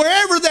York or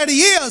wherever that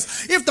he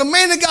is, if the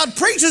man of God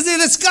preaches it,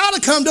 it's got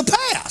to come to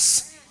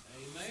pass.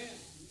 Amen.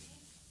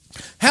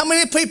 How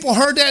many people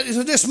heard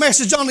this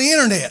message on the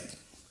internet?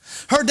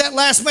 Heard that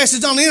last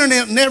message on the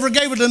internet and never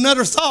gave it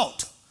another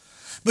thought.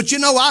 But you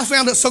know, I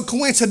found it so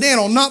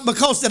coincidental, not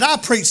because that I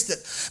preached it,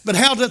 but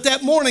how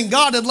that morning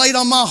God had laid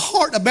on my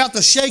heart about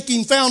the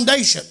shaking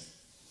foundation.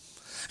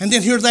 And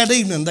then here that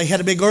evening, they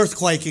had a big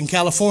earthquake in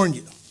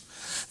California.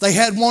 They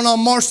had one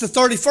on March the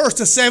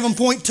 31st, a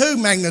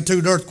 7.2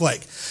 magnitude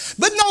earthquake.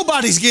 But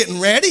nobody's getting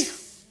ready.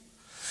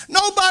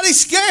 Nobody's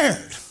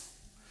scared.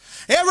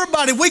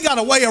 Everybody, we got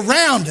a way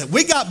around it.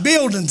 We got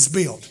buildings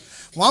built.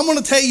 Well, I'm going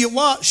to tell you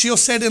what, she'll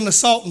set in the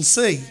Salton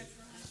Sea.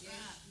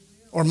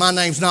 Or my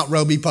name's not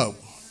Roby Pope.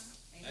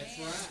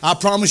 I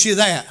promise you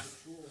that.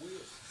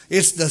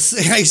 It's the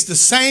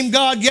same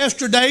God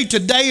yesterday,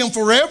 today, and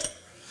forever.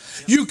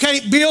 You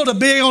can't build a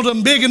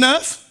building big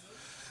enough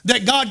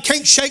that God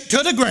can't shake to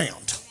the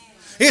ground.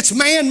 It's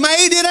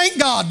man-made, it ain't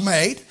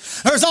God-made.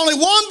 There's only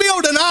one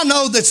building I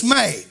know that's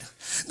made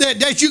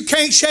that you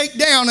can't shake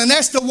down, and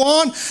that's the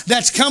one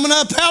that's coming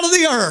up out of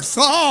the earth.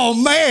 Oh,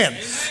 man.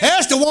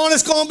 That's the one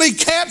that's going to be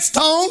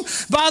capstoned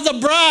by the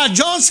bride.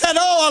 John said,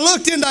 oh, I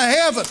looked into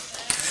heaven,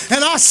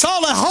 and I saw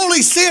the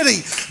holy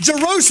city,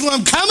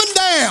 Jerusalem, coming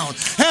down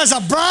as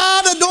a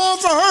bride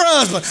adorned for her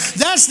husband.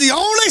 That's the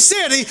only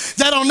city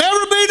that'll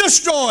never be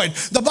destroyed.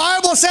 The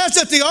Bible says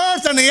that the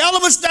earth and the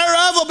elements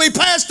thereof will be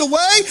passed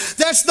away.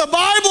 That's the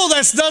Bible.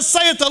 That's thus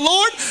saith the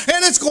Lord,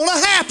 and it's going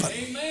to happen.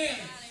 Amen.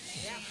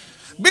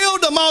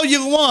 Build them all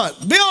you want.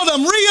 Build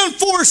them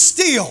reinforced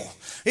steel.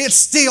 It's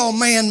still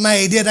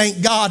man-made. It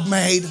ain't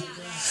God-made.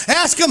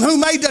 Ask them who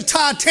made the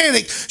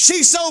Titanic.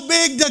 She's so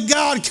big that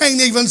God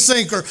can't even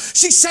sink her.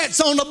 She sits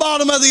on the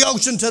bottom of the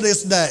ocean to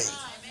this day.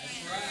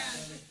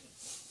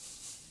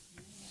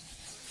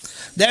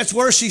 That's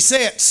where she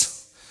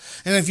sits.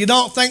 And if you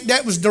don't think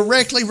that was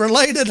directly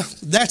related,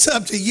 that's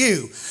up to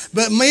you.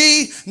 But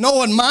me,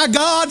 knowing my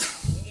God,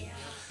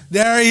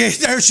 there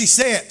she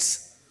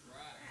sits.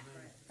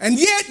 And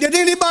yet, did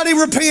anybody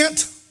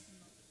repent?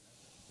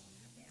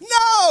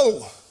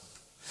 No.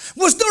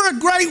 Was there a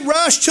great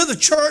rush to the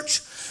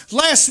church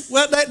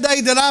that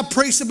day that I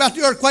preached about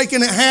the earthquake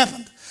and it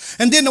happened?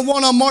 And then the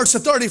one on March the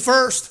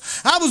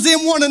 31st. I was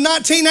in one in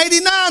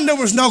 1989. There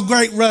was no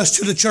great rush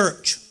to the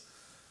church.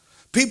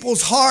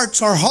 People's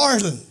hearts are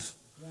hardened.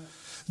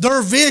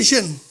 Their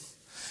vision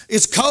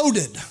is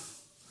coded.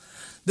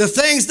 The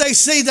things they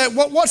see, that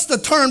what's the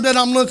term that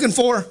I'm looking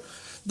for?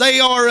 They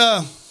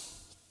are,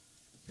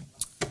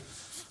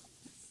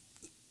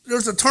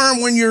 there's a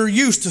term when you're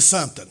used to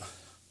something.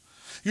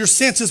 Your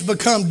senses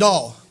become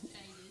dull.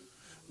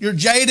 You're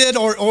jaded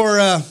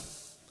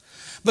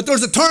but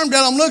there's a term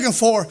that I'm looking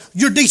for.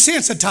 You're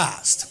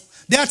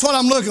desensitized. That's what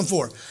I'm looking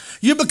for.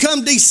 You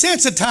become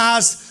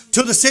desensitized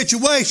to the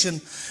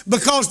situation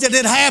because that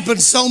it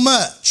happens so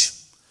much.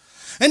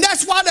 And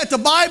that's why that the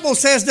Bible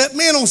says that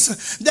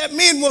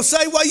men will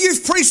say, well,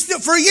 you've preached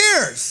it for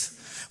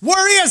years.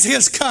 Where is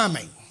his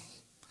coming?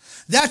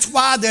 That's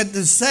why that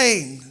the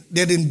same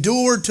that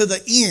endured to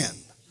the end,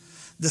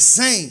 the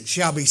same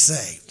shall be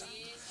saved.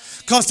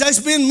 Because there's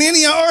been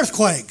many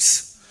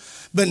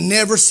earthquakes, but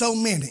never so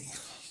many.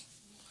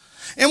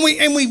 And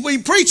we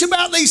preach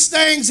about these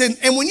things,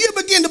 and when you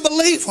begin to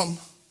believe them,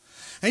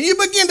 and you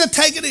begin to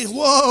take it,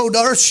 whoa, the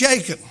earth's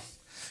shaking,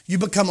 you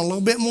become a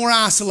little bit more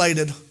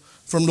isolated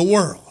from the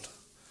world.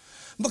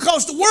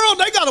 Because the world,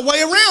 they got a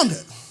way around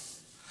it.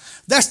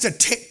 That's the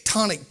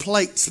tectonic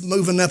plates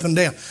moving up and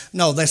down.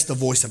 No, that's the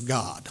voice of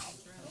God.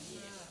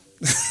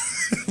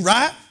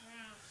 Right?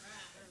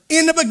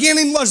 In the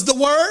beginning was the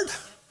Word.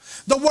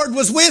 The Word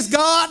was with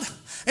God,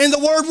 and the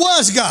Word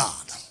was God.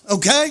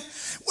 Okay?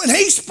 When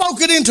He spoke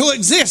it into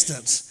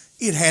existence,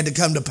 it had to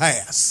come to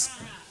pass.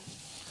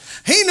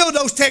 He knew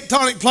those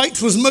tectonic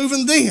plates was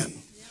moving then.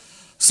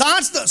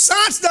 Science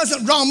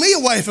doesn't draw me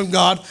away from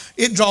God.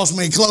 It draws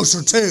me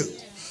closer too.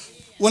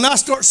 When I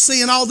start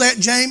seeing all that,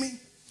 Jamie,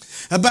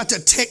 about the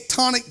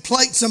tectonic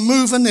plates are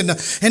moving and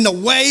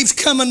the waves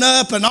coming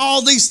up and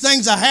all these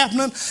things are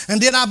happening, and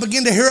then I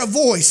begin to hear a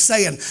voice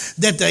saying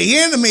that the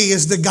enemy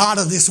is the God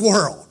of this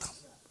world.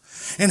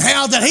 And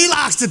how that he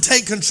likes to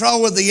take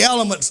control of the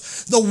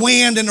elements, the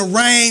wind and the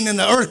rain and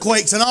the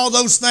earthquakes and all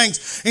those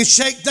things and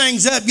shake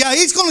things up. Yeah,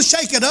 he's going to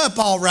shake it up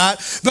all right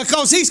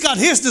because he's got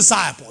his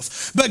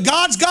disciples. But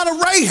God's got a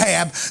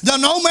Rahab that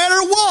no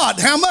matter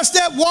what, how much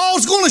that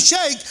wall's going to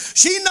shake,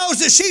 she knows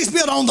that she's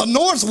built on the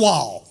north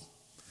wall.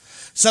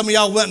 Some of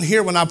y'all wasn't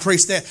here when I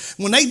preached that.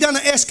 When they done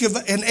an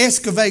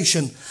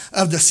excavation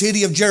of the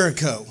city of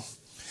Jericho,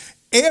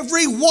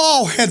 every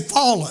wall had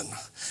fallen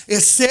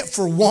except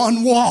for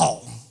one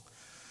wall.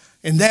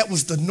 And that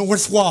was the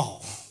north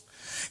wall.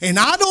 And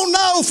I don't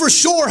know for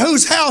sure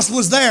whose house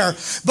was there,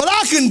 but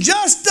I can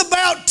just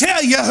about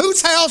tell you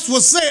whose house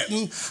was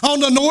sitting on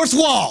the north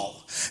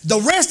wall. The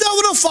rest of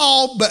it will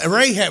fall, but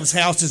Rahab's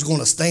house is going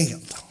to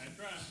stand. That's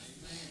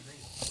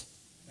right.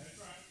 That's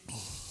right.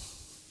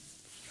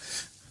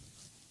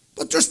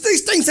 But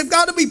these things have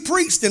got to be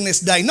preached in this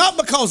day. Not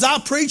because I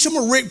preach them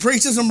or Rick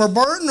preaches them or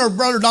Burton or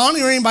Brother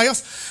Donnie or anybody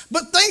else,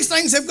 but these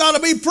things have got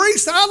to be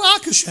preached. I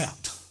like a shout.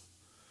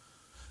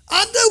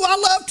 I do. I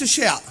love to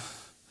shout.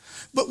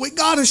 But we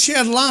got to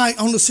shed light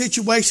on the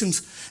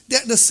situations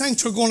that the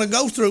saints are going to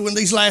go through in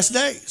these last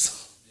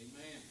days.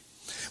 Amen.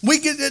 We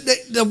get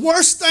the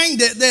worst thing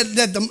that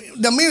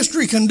the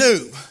ministry can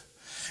do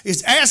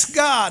is ask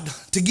God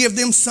to give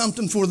them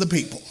something for the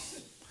people.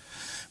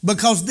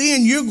 Because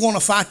then you're going to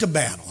fight the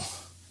battle.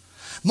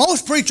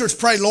 Most preachers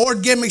pray,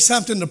 Lord, give me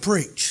something to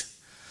preach.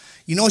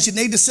 You know what you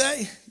need to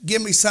say?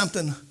 Give me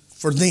something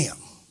for them.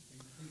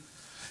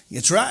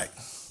 That's right.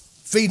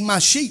 Feed my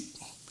sheep.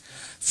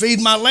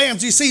 Feed my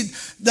lambs. You see,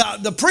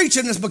 the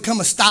preaching has become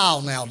a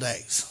style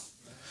nowadays.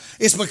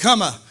 It's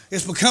become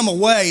a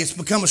way. It's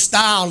become a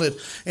style.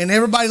 And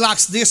everybody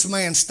likes this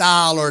man's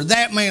style or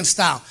that man's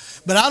style.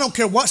 But I don't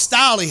care what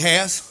style he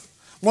has.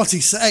 What's he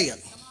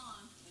saying?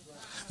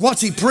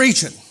 What's he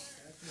preaching?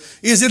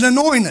 Is it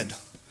anointed?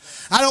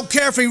 I don't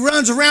care if he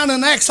runs around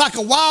and acts like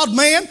a wild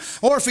man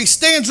or if he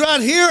stands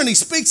right here and he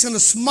speaks in a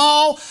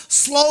small,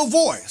 slow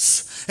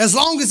voice. As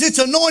long as it's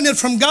anointed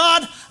from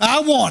God,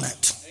 I want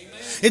it. Amen.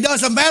 It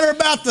doesn't matter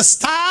about the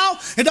style.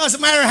 It doesn't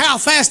matter how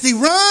fast he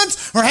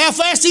runs or how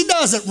fast he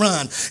doesn't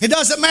run. It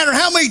doesn't matter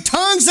how many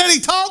tongues that he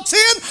talks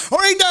in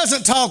or he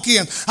doesn't talk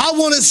in. I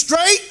want it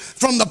straight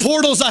from the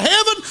portals of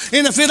heaven,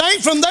 and if it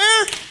ain't from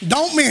there,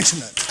 don't mention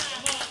it.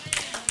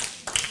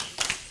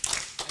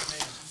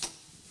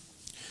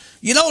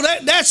 You know,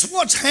 that's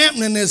what's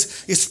happening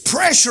is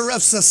pressure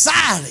of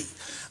society.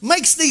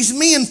 Makes these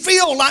men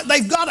feel like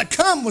they've got to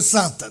come with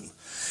something.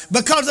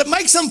 Because it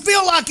makes them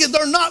feel like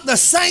they're not the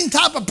same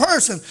type of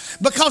person,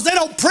 because they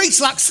don't preach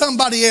like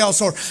somebody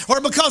else, or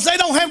because they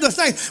don't have the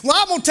same. Well,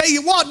 I'm going to tell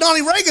you what,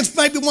 Donnie Reagan's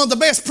maybe one of the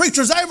best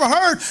preachers I ever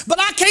heard, but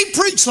I can't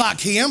preach like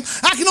him.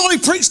 I can only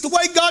preach the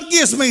way God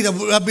gives me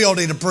the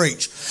ability to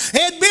preach.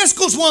 Ed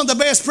Biscoe's one of the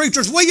best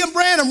preachers, William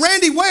Branham,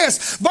 Randy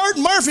West,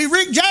 Burton Murphy,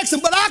 Rick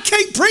Jackson, but I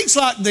can't preach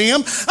like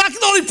them. I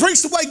can only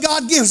preach the way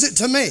God gives it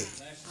to me.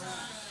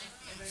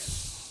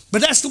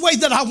 But that's the way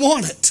that I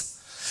want it.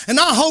 And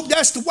I hope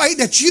that's the way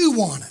that you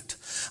want it.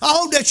 I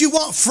hope that you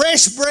want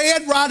fresh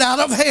bread right out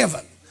of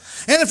heaven.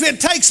 And if it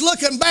takes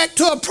looking back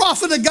to a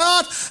prophet of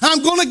God,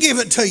 I'm going to give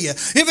it to you.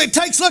 If it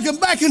takes looking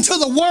back into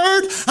the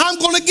Word, I'm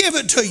going to give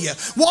it to you.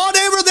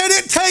 Whatever that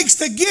it takes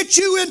to get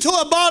you into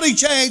a body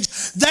change,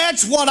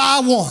 that's what I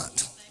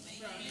want.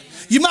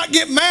 You might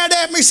get mad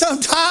at me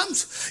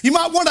sometimes. You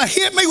might want to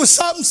hit me with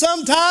something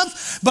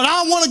sometimes, but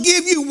I want to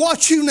give you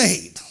what you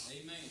need.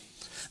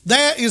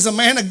 That is a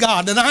man of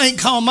God, and I ain't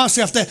calling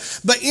myself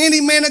that. But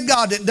any man of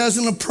God that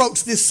doesn't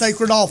approach this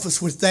sacred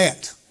office with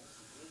that,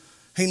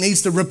 he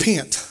needs to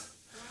repent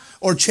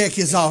or check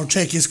his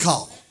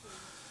call.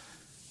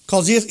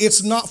 Because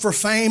it's not for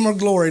fame or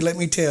glory, let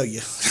me tell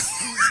you.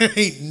 There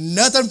ain't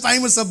nothing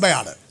famous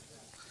about it.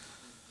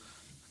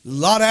 A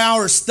lot of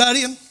hours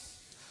studying.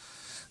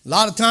 A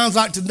lot of times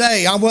like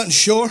today, I wasn't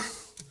sure.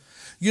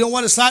 You know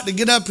what it's like to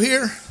get up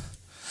here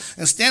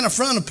and stand in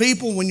front of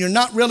people when you're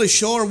not really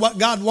sure what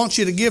God wants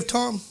you to give to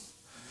them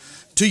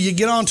till you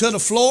get onto the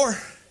floor?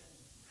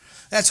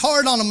 That's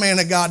hard on a man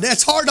of God.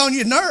 That's hard on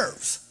your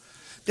nerves.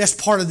 That's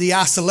part of the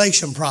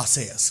isolation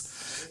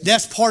process.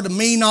 That's part of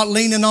me not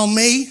leaning on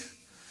me,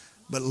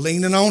 but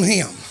leaning on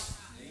Him.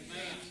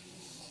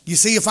 You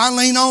see, if I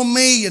lean on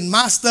me and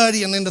my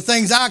study and in the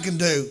things I can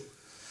do,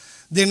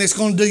 then it's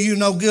going to do you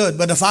no good.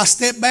 But if I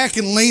step back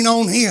and lean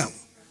on Him,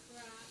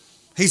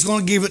 He's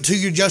going to give it to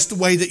you just the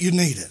way that you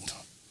need it.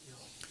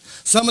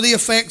 Some of the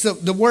effects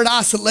of the word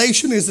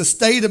isolation is a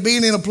state of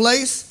being in a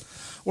place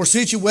or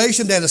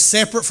situation that is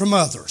separate from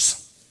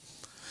others.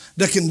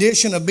 The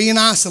condition of being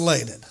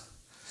isolated.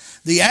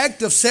 The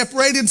act of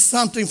separating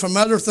something from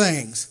other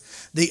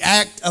things. The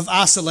act of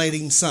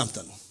isolating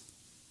something.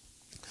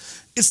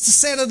 It's to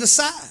set it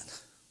aside.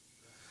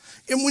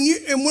 And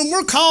when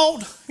we're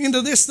called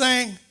into this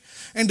thing,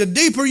 and the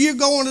deeper you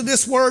go into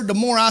this word, the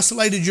more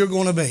isolated you're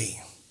going to be.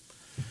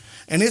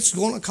 And it's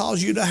going to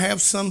cause you to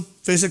have some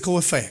physical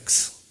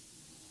effects.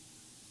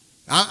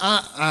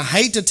 I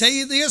hate to tell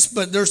you this,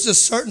 but there's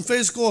just certain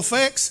physical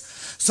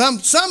effects. Some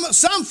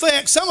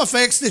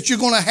effects that you're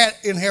going to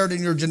inherit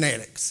in your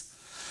genetics.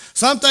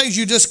 Some things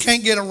you just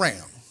can't get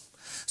around.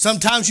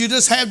 Sometimes you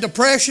just have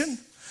depression,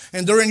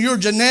 and they're in your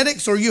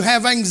genetics, or you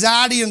have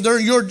anxiety, and they're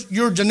in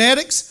your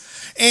genetics,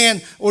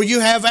 or you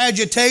have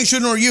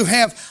agitation, or you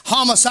have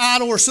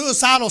homicidal or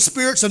suicidal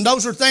spirits, and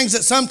those are things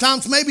that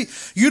sometimes maybe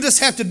you just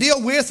have to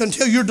deal with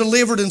until you're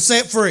delivered and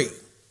set free.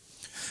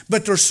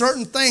 But there's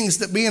certain things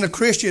that being a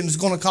Christian is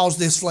going to cause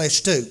this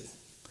flesh too.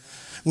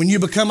 When you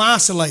become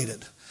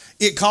isolated,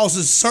 it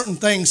causes certain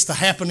things to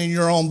happen in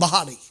your own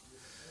body.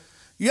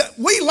 Yeah,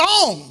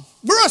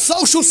 we're a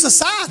social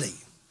society.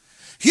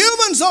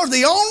 Humans are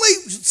the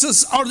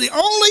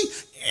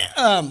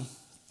only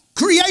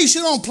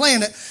creation on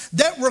planet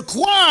that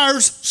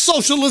requires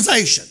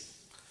socialization.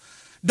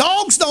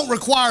 Dogs don't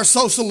require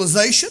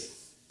socialization.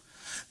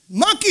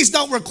 Monkeys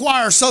don't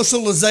require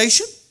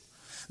socialization.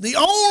 The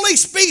only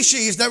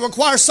species that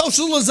requires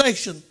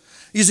socialization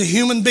is a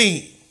human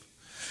being.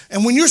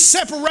 And when you're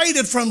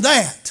separated from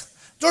that,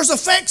 there's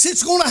effects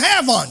it's going to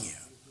have on you.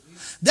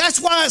 That's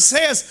why it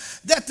says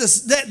that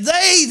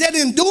they that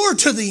endure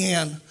to the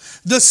end,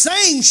 the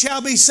same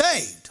shall be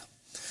saved.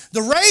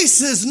 The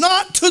race is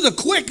not to the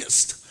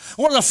quickest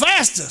or the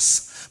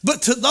fastest,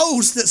 but to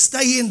those that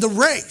stay in the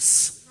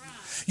race.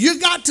 You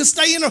got to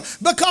stay in there,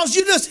 because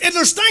and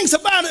there's things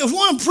about it.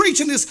 What I'm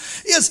preaching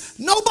is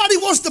nobody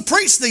wants to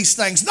preach these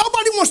things.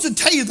 Nobody wants to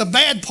tell you the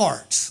bad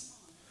parts.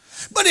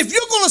 But if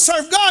you're going to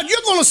serve God,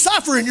 you're going to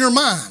suffer in your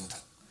mind.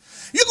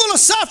 You're going to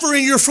suffer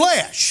in your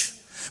flesh,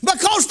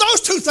 because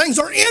those two things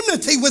are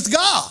enmity with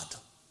God.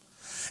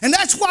 And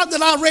that's why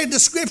that I read the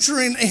scripture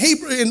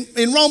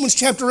in Romans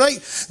chapter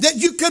 8, that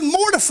you can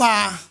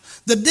mortify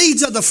the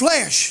deeds of the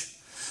flesh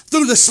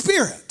through the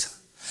Spirit.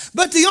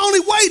 But the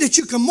only way that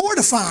you can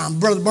mortify them,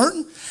 Brother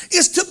Burton,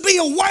 is to be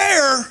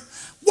aware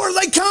where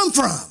they come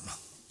from.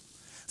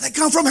 They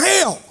come from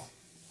hell.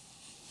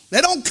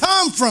 They don't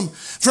come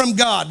from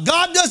God.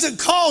 God doesn't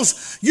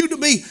cause you to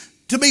be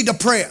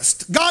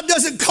depressed. God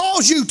doesn't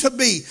cause you to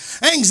be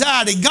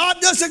anxiety.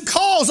 God doesn't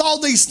cause all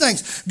these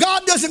things.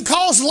 God doesn't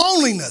cause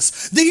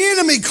loneliness. The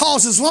enemy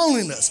causes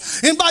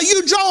loneliness. And by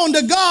you drawing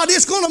to God,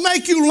 it's going to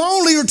make you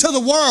lonelier to the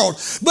world.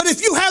 But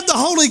if you have the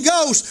Holy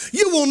Ghost,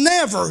 you will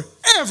never,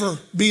 ever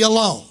be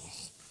alone.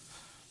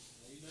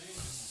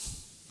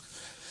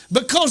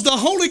 Because the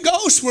Holy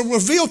Ghost will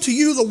reveal to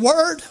you the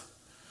word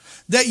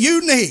that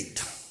you need.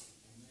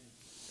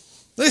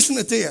 Listen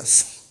to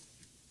this.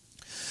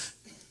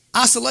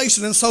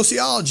 Isolation in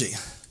sociology.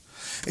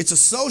 It's a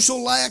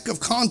social lack of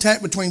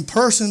contact between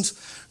persons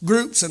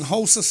groups and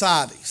whole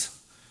societies.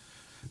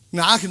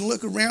 Now, I can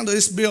look around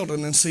this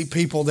building and see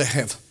people that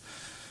have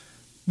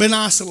been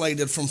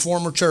isolated from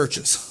former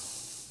churches,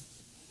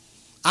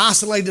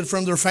 isolated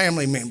from their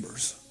family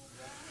members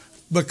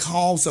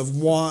because of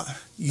what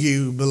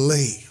you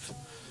believe.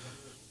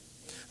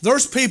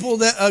 There's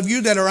people of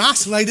you that are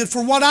isolated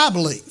for what I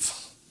believe.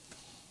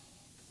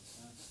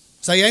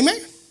 Say amen.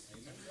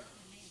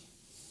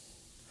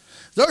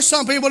 There's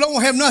some people that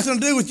don't have nothing to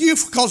do with you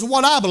because of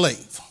what I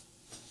believe,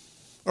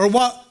 or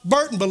what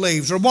Burton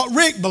believes, or what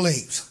Rick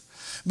believes,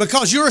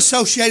 because you're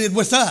associated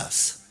with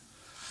us.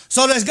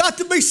 So there's got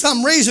to be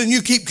some reason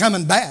you keep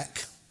coming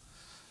back.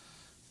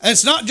 And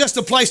it's not just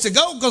a place to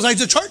go, because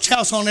there's a church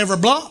house on every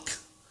block.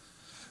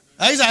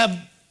 There's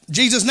a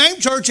Jesus Name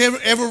Church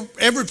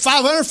every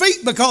 500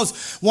 feet,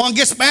 because one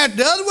gets mad at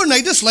the other one,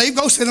 they just leave,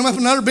 go sit them up in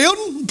another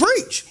building and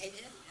preach.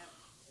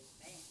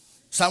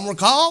 Some were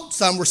called,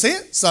 some were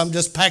sent, some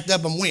just packed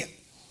up and went.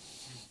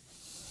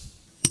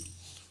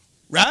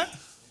 Right?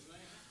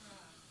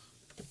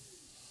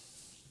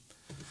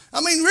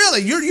 I mean,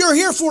 really, you're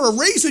here for a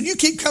reason. You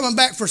keep coming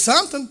back for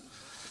something.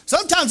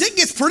 Sometimes it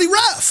gets pretty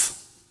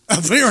rough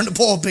up here in the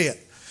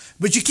pulpit.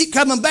 But you keep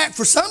coming back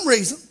for some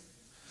reason.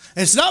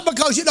 And it's not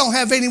because you don't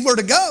have anywhere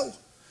to go.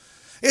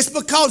 It's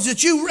because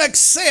that you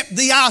accept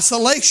the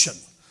isolation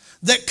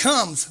that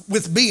comes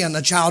with being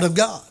a child of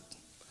God.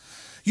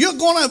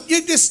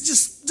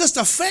 Just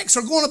effects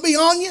are going to be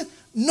on you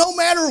no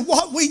matter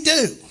what we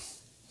do.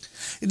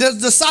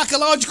 The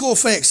psychological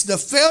effects, the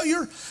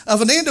failure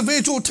of an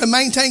individual to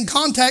maintain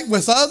contact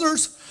with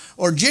others,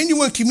 or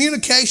genuine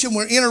communication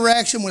where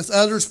interaction with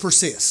others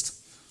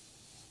persists.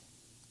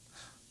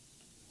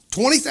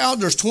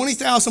 20,000. There's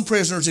 20,000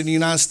 prisoners in the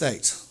United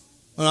States.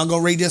 And I'm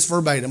going to read this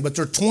verbatim, but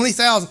there are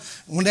 20,000.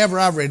 Whenever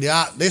I read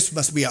it, this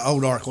must be an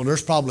old article.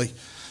 There's probably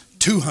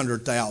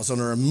 200,000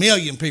 or 1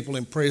 million people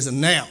in prison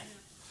now.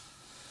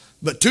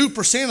 But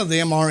 2% of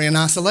them are in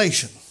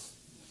isolation.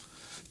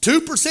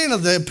 2%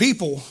 of the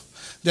people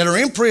that are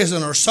in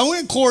prison are so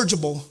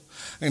incorrigible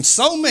and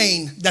so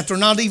mean that they're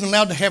not even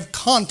allowed to have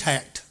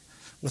contact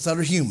with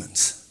other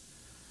humans.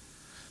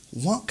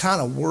 What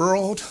kind of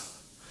world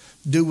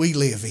do we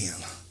live in?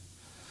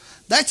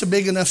 That's a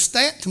big enough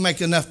stat to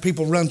make enough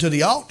people run to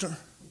the altar.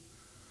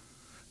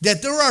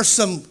 That there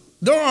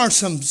are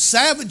some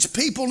savage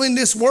people in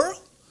this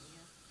world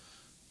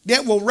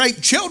that will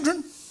rape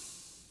children,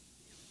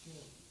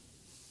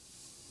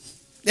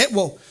 that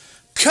will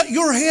cut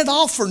your head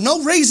off for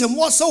no reason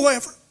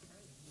whatsoever,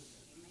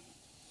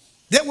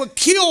 that will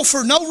kill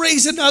for no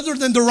reason other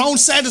than their own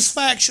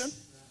satisfaction,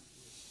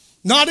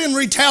 not in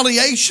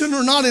retaliation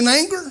or not in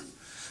anger,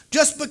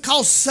 just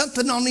because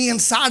something on the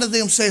inside of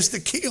them says to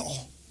kill.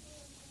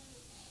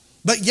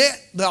 But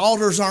yet the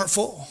altars aren't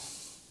full.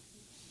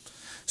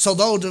 So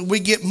though we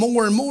get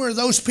more and more of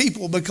those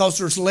people because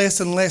there's less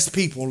and less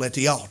people at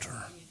the altar.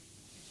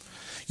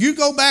 You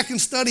go back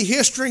and study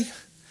history.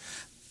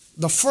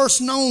 The first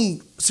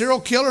known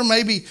serial killer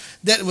maybe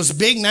that was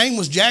big name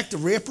was Jack the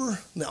Ripper,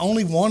 the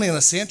only one in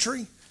a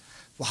century.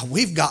 Well,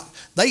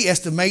 they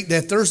estimate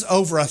that there's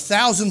over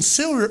 1,000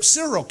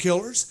 serial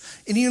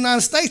killers in the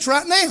United States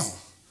right now.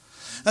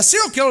 A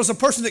serial killer is a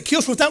person that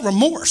kills without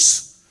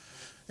remorse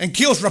and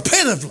kills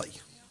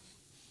repetitively.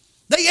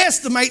 They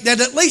estimate that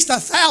at least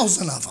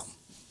 1,000 of them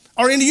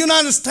are in the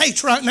United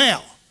States right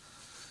now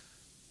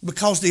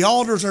because the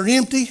altars are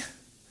empty,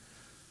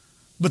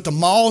 but the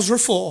malls are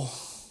full.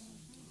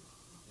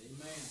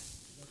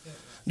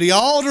 The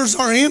altars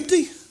are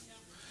empty,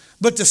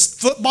 but the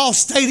football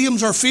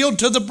stadiums are filled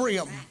to the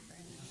brim.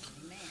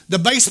 The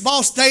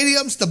baseball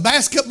stadiums, the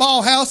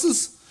basketball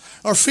houses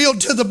are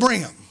filled to the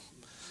brim.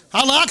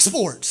 I like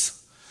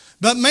sports,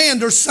 but man,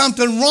 there's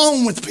something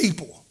wrong with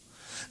people.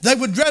 They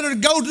would rather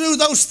go do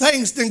those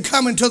things than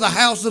come into the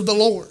house of the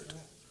Lord.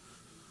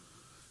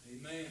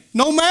 Amen.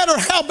 No matter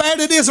how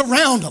bad it is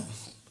around them,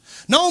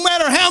 no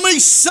matter how many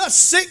such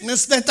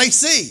sickness that they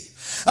see,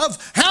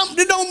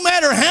 it don't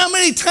matter how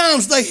many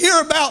times they hear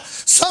about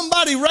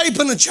somebody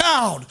raping a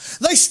child,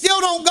 they still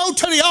don't go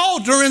to the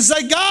altar and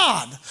say,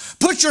 God,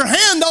 put your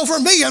hand over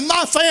me and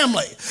my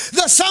family.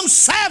 That some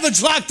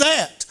savage like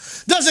that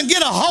doesn't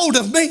get a hold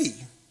of me.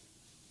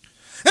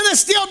 And it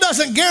still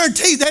doesn't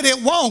guarantee that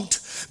it won't.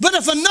 But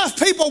if enough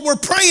people were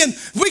praying,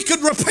 we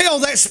could repel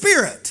that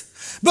spirit.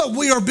 But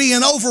we are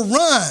being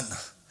overrun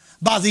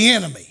by the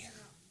enemy.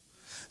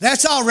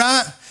 That's all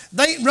right.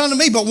 They ain't running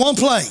me but one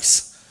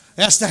place.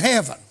 That's to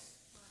heaven.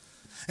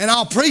 And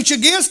I'll preach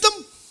against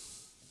them.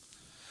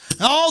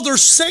 All their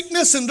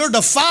sickness and their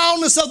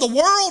defileness of the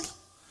world.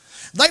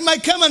 They may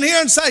come in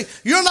here and say,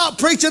 you're not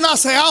preaching. I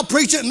say, I'll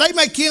preach it. And they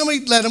may kill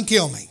me. Let them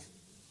kill me.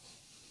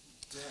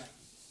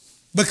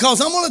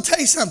 Because I'm going to tell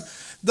you something.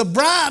 The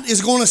bride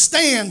is going to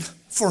stand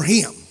for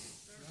him.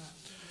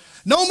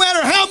 No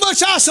matter how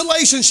much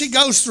isolation she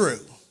goes through.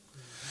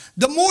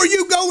 The more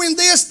you go in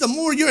this, the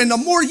more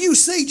you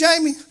see,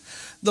 Jamie,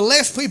 the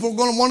less people are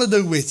going to want to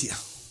do with you.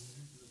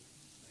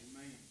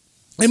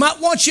 They might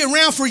want you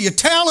around for your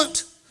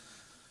talent,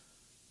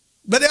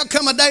 but there'll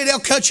come a day they'll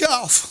cut you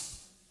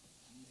off.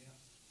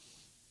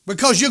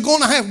 Because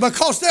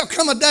because there'll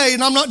come a day,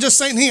 and I'm not just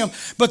saying him,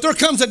 but there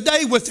comes a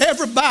day with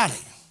everybody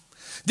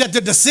that the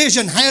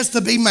decision has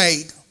to be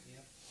made.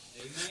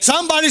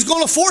 Somebody's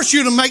going to force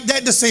you to make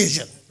that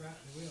decision.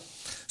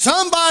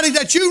 Somebody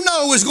that you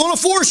know is going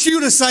to force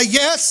you to say,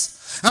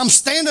 yes, I'm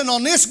standing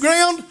on this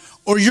ground,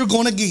 or you're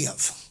going to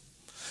give.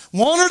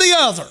 One or the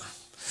other.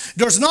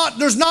 There's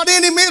not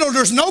any middle.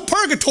 There's no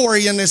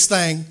purgatory in this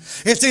thing.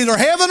 It's either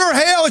heaven or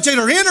hell. It's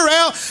either in or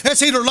out.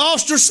 It's either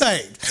lost or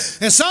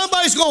saved. And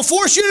somebody's going to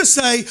force you to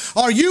say,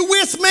 are you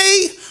with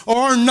me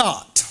or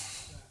not?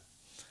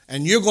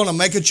 And you're going to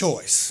make a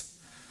choice.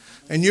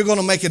 And you're going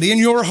to make it in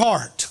your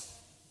heart.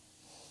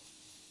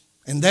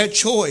 And that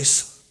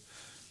choice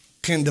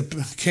can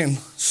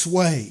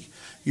sway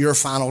your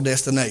final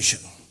destination.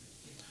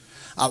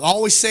 I've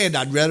always said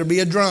I'd rather be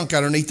a drunk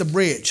underneath the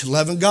bridge,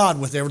 loving God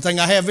with everything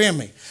I have in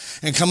me,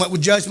 and come up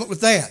with judgment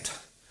with that,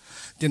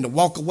 than to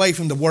walk away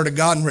from the Word of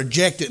God and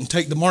reject it and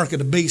take the mark of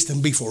the beast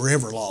and be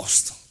forever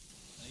lost.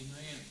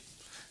 Amen.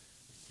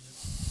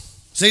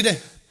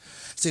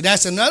 See,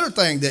 that's another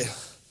thing that,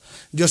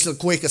 just a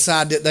quick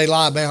aside, that they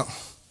lie about.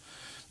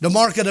 The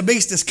mark of the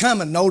beast is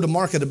coming. No, the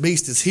mark of the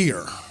beast is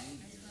here.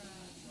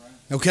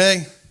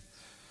 Okay?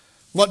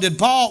 What did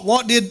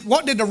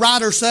the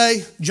writer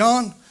say,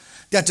 John?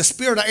 That the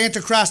spirit of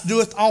Antichrist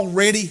doeth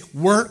already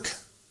work.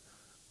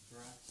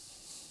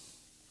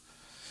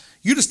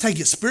 You just take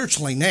it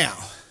spiritually now.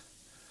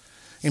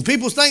 And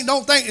people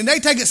don't think, and they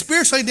take it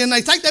spiritually, then they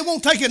think they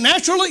won't take it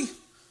naturally.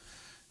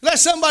 Let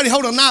somebody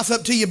hold a knife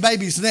up to your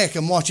baby's neck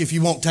and watch if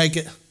you won't take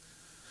it.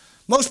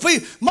 Most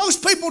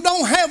people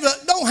don't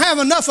have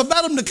enough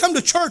about them to come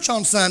to church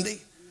on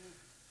Sunday.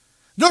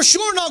 They're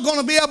sure not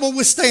going to be able to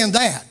withstand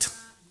that.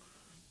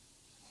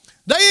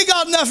 They ain't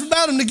got enough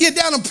about them to get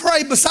down and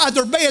pray beside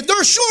their bed.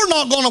 They're sure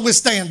not going to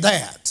withstand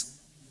that.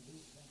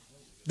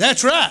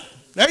 That's right.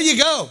 There you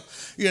go.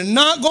 You're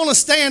not going to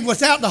stand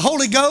without the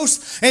Holy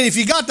Ghost. And if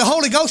you got the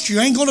Holy Ghost, you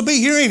ain't going to be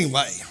here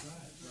anyway.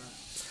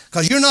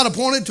 Because you're not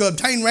appointed to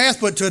obtain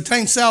wrath, but to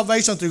obtain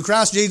salvation through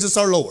Christ Jesus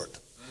our Lord.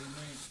 Amen.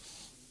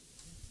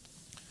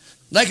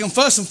 They can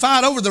fuss and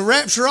fight over the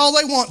rapture all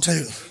they want to.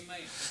 Amen.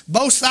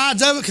 Both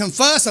sides of it can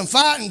fuss and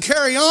fight and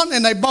carry on,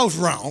 and they both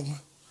wrong.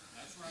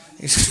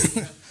 That's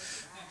right.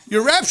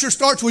 Your rapture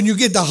starts when you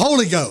get the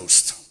Holy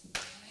Ghost.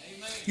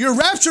 Amen. Your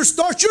rapture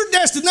starts, your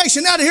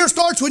destination out of here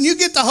starts when you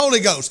get the Holy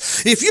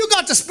Ghost. If you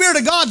got the Spirit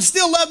of God and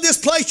still love this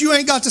place, you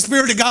ain't got the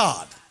Spirit of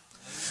God.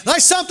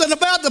 There's something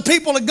about the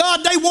people of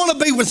God, they want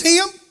to be with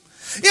Him.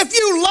 If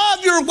you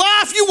love your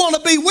wife, you want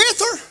to be with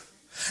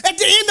her. At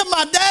the end of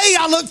my day,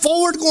 I look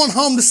forward to going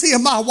home to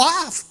seeing my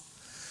wife.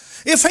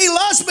 If He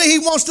loves me, He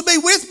wants to be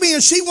with me,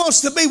 and she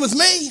wants to be with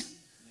me.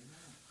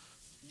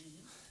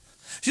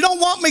 She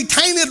don't want me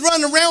tainted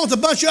running around with a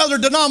bunch of other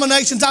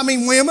denominations, I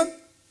mean women.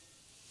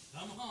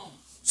 Come on.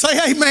 Say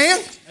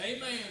amen.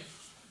 Amen.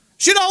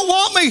 She don't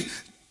want me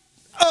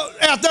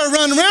out there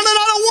running around, and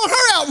I don't want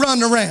her out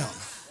running around.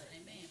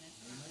 Amen.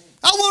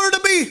 I want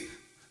her to be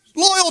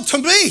loyal to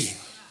me.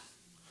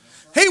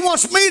 He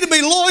wants me to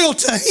be loyal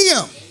to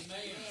Him.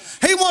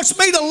 He wants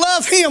me to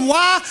love Him.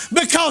 Why?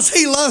 Because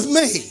He loved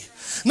me.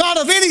 Not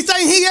of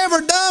anything He ever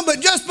done, but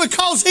just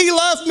because He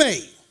loved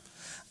me.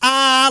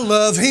 I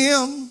love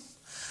Him.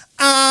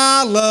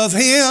 I love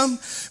Him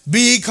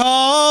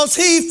because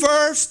He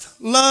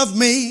first loved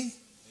me. Amen.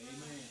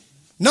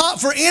 Not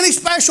for any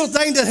special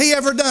thing that He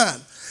ever done.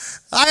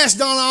 I ask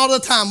Donna all the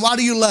time, why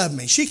do you love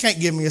me? She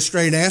can't give me a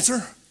straight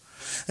answer.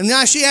 And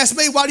now she asks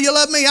me, why do you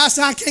love me? I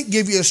say, I can't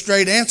give you a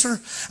straight answer.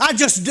 I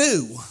just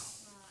do.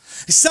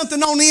 It's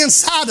something on the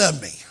inside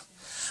of me.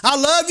 I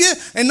love you,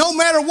 and no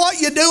matter what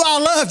you do, I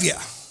love you.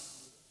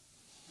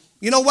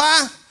 You know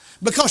why?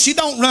 Because she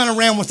don't run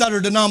around with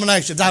other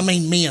denominations. I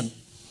mean men.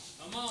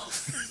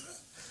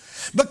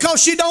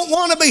 Because she don't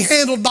want to be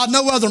handled by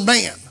no other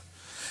man.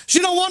 She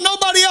don't want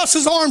nobody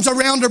else's arms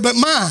around her but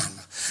mine.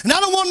 And I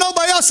don't want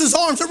nobody else's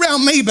arms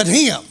around me but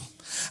Him.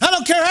 I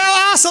don't care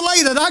how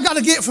isolated I got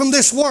to get from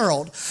this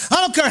world. I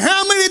don't care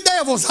how many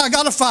devils I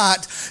got to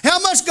fight, how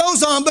much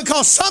goes on,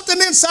 because something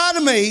inside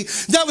of me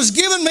that was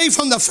given me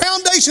from the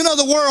foundation of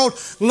the world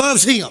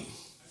loves Him.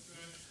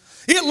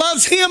 It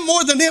loves Him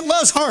more than it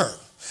loves her.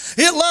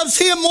 It loves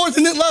Him more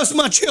than it loves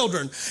my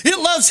children. It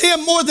loves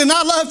Him more than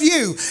I love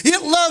you.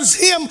 It loves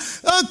Him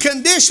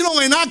unconditional,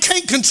 and I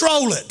can't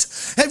control it.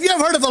 Have you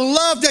ever heard of a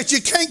love that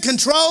you can't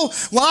control?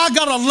 Well, I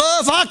got a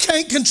love I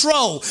can't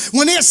control.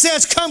 When it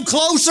says come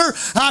closer,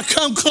 I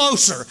come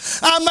closer.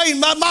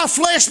 My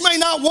flesh may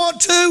not want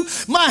to.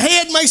 My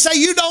head may say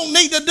you don't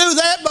need to do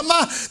that,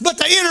 but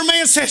the inner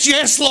man says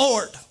yes,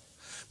 Lord,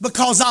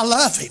 because I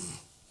love Him.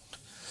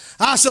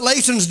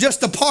 Isolation is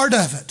just a part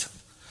of it.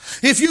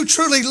 If you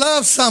truly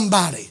love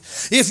somebody,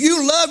 if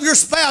you love your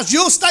spouse,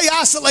 you'll stay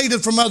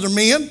isolated from other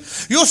men.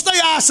 You'll stay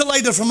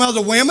isolated from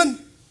other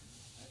women.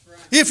 Right.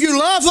 If you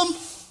love them.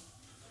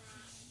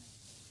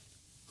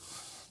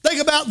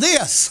 Think about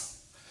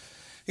this.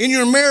 In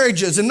your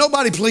marriages, and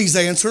nobody please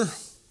answer,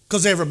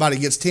 because everybody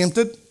gets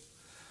tempted.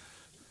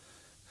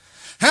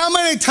 How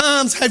many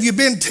times have you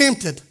been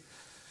tempted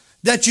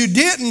that you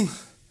didn't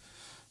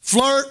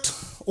flirt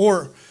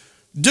or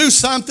do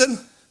something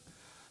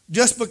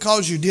just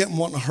because you didn't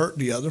want to hurt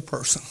the other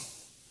person.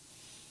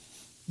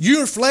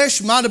 Your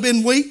flesh might have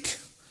been weak.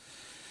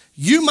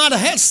 You might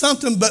have had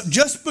something, but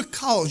just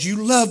because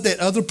you loved that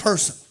other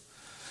person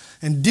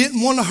and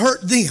didn't want to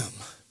hurt them,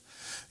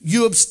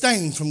 you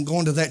abstained from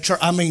going to that church.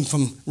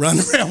 From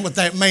running around with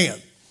that man.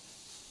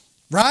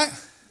 Right?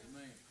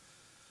 Amen.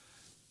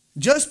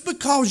 Just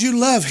because you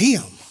love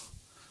him,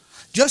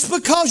 just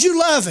because you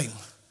love him,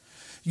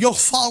 you'll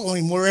follow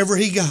him wherever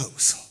he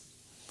goes.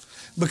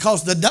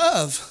 Because the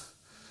dove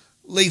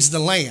leads the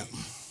lamb.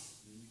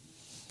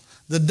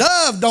 The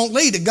dove don't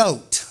lead a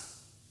goat.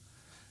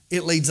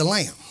 It leads a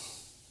lamb.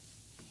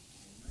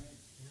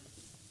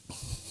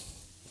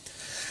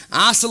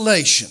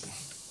 Isolation.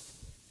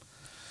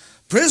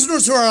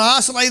 Prisoners who are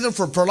isolated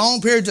for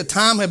prolonged periods of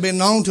time have been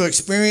known to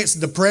experience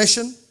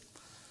depression,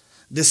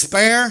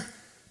 despair,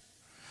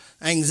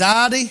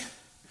 anxiety,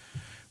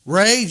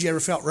 rage. You ever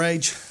felt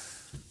rage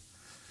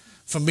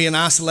from being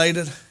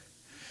isolated?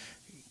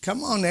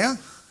 Come on now.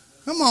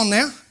 Come on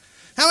now.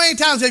 How many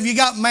times have you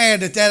got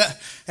mad at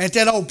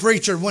that old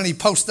preacher when he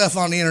posts stuff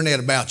on the internet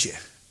about you?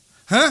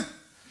 Huh?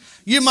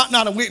 You might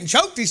not have went and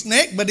choked his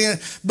neck,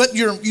 but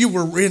you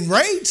were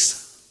enraged.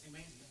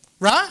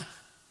 Right?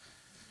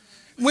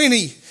 When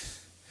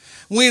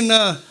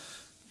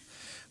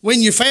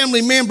your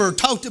family member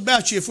talked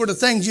about you for the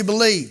things you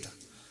believed.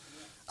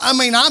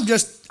 I'm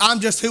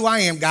just who I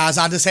am, guys.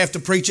 I just have to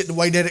preach it the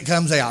way that it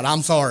comes out.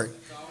 I'm sorry.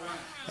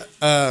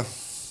 But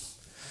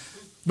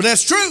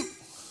that's true.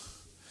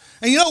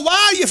 And you know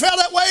why you felt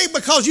that way?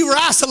 Because you were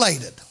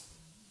isolated.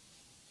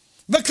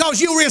 Because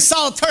you were in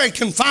solitary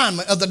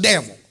confinement of the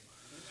devil.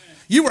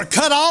 You were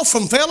cut off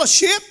from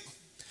fellowship.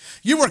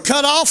 You were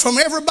cut off from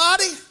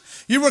everybody.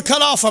 You were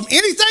cut off from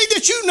anything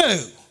that you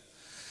knew.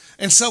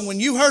 And so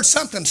when you heard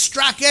something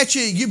strike at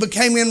you, you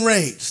became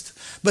enraged.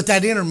 But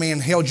that inner man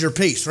held your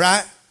peace,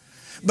 right?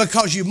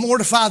 Because you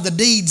mortified the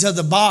deeds of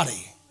the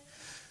body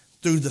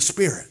through the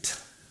Spirit,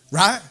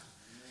 right?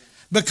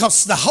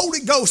 Because the Holy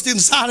Ghost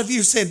inside of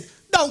you said,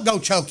 don't go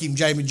choke him,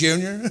 Jamie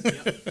Jr.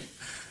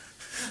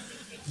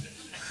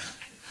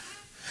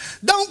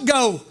 Don't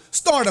go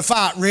start a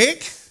fight,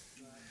 Rick.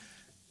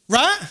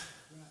 Right?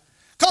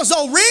 Because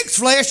old Rick's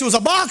flesh was a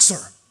boxer.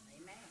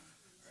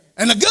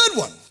 And a good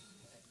one.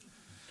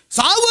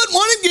 So I wouldn't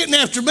want him getting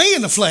after me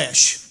in the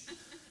flesh.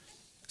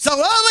 So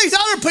all these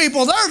other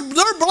people,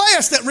 they're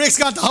blessed that Rick's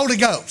got the Holy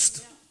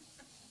Ghost.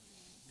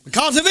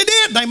 Because if he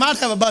did, they might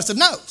have a busted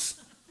nose.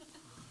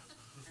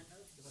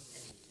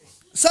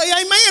 Say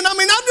amen.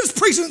 I'm just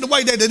preaching it the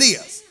way that it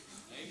is.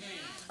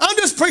 I'm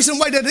just preaching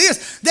the way that it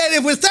is. That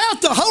if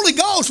without the Holy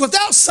Ghost,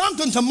 without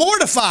something to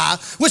mortify,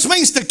 which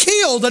means to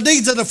kill the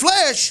deeds of the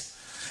flesh,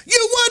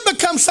 you would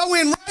become so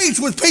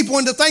enraged with people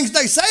and the things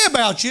they say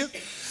about you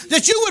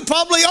that you would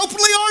probably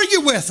openly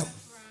argue with them.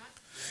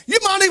 You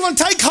might even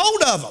take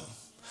hold of them.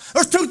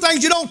 There's two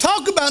things you don't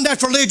talk about, and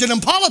that's religion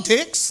and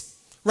politics,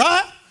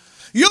 right?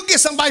 You'll get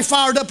somebody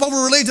fired up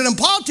over religion and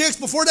politics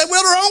before they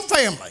will their own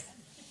family.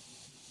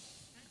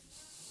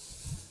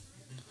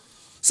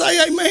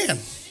 Say amen.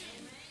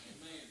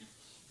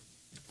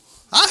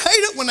 I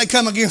hate it when they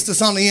come against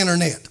us on the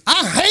internet.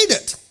 I hate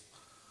it.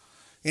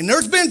 And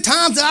there's been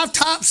times that I've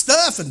typed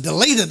stuff and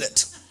deleted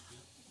it.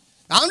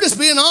 I'm just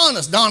being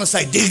honest. Donna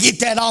say, "Did you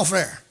get that off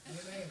there?"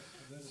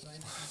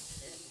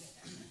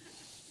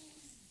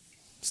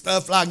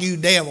 Stuff like you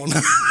devil.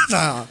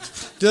 No,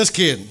 just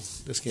kidding.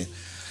 Just kidding.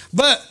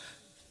 And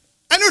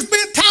there's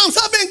been times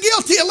I've been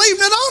guilty of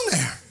leaving it on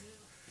there.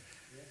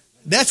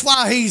 That's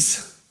why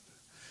he's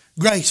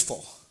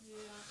graceful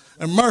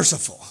and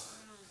merciful.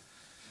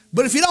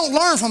 But if you don't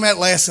learn from that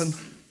lesson,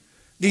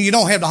 then you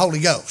don't have the Holy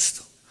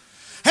Ghost.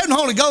 Having the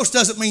Holy Ghost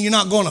doesn't mean you're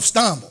not going to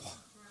stumble.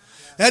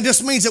 That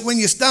just means that when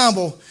you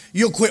stumble,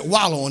 you'll quit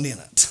wallowing in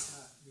it.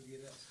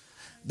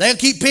 They'll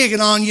keep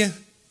picking on you,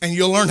 and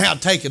you'll learn how to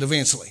take it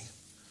eventually.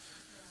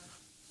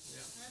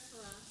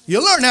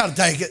 You'll learn how to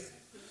take it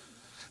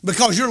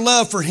because your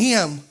love for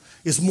him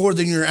is more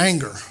than your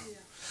anger.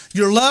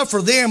 Your love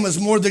for them is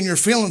more than your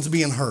feelings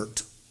being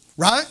hurt.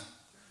 Right?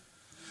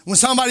 When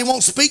somebody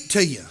won't speak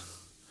to you,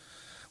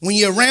 when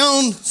you're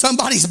around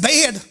somebody's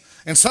bed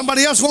and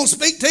somebody else won't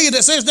speak to you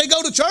that says they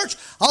go to church,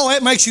 oh,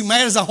 that makes you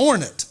mad as a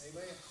hornet.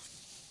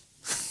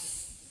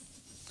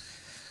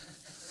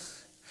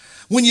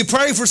 When you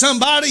pray for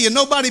somebody and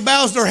nobody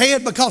bows their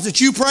head because it's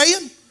you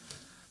praying,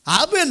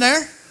 I've been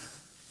there.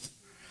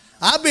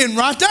 I've been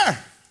right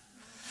there.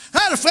 I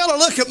had a fellow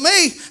look at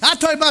me. I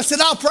told him, I said,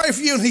 "I'll pray for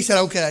you." And he said,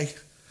 "Okay."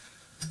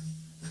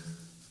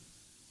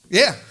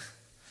 Yeah.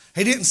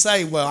 He didn't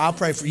say, "Well, I'll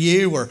pray for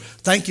you," or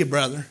 "Thank you,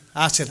 brother."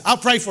 I said, "I'll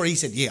pray for you." He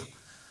said, "Yeah."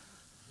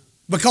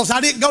 Because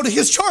I didn't go to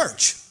his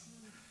church.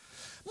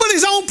 But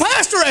his own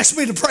pastor asked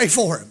me to pray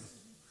for him.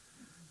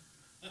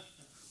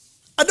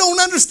 I don't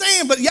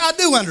understand, but yeah, I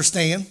do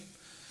understand.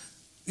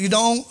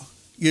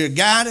 You're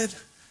guided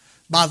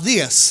by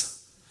this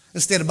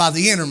instead of by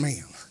the inner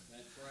man.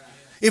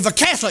 If a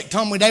Catholic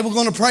told me they were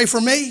going to pray for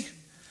me,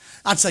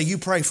 I'd say, "You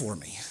pray for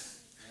me."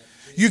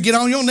 You get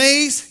on your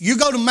knees, you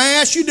go to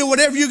Mass, you do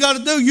whatever you got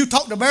to do. You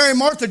talk to Mary,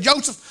 Martha,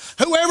 Joseph,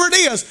 whoever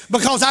it is,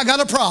 because I got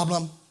a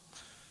problem.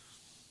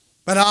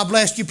 But I'll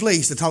bless you,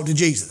 please, to talk to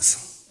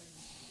Jesus.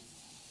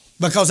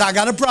 Because I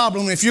got a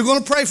problem. If you're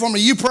going to pray for me,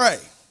 you pray.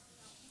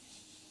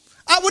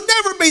 I would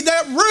never be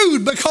that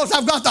rude because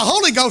I've got the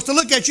Holy Ghost to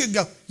look at you and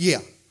go, yeah.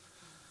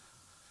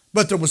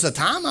 But there was a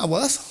time I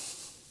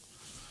was.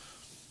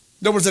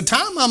 There was a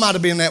time I might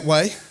have been that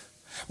way,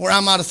 where I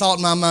might have thought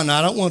in my mind,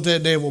 I don't want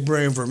that devil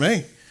praying for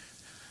me.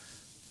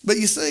 But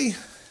you see,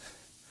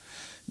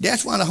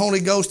 that's why the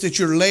Holy Ghost, that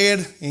you're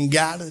led and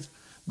guided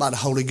by the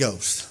Holy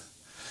Ghost.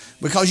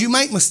 Because you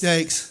make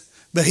mistakes,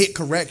 but it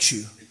corrects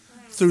you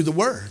through the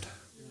Word.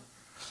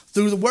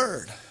 Through the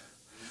Word.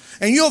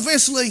 And you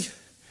eventually,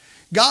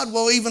 God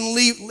will even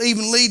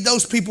lead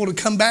those people to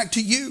come back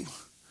to you.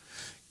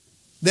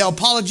 They'll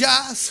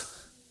apologize.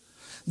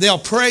 They'll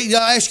pray. They'll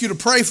ask you to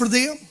pray for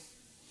them.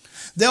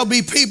 There'll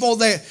be people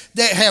that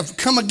have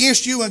come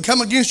against you and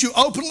come against you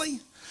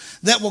openly,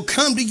 that will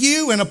come to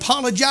you and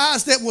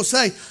apologize, that will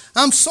say,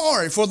 I'm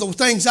sorry for the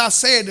things I've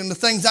said and the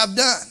things I've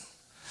done.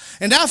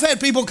 And I've had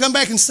people come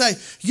back and say,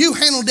 you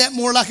handled that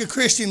more like a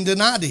Christian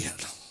than I did.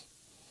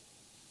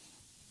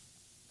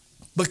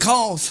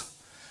 Because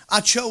I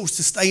chose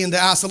to stay in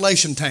the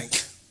isolation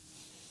tank.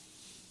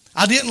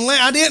 I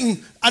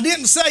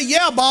didn't say,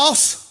 yeah,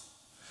 boss,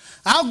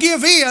 I'll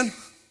give in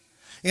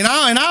and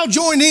I'll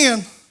join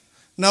in.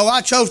 No,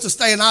 I chose to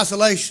stay in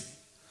isolation.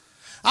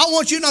 I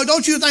want you to know,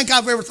 don't you think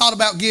I've ever thought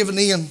about giving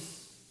in?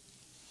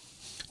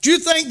 Do you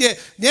think that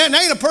there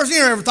ain't a person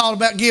here ever thought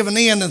about giving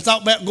in and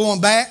thought about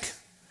going back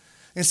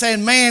and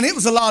saying, man, it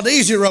was a lot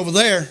easier over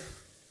there.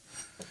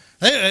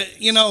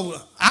 You know,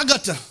 I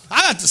got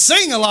to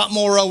sing a lot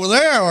more over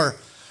there, or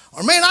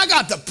man, I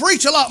got to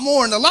preach a lot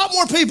more, and a lot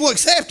more people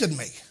accepted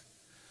me.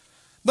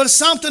 But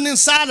something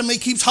inside of me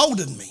keeps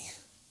holding me.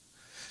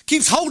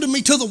 Keeps holding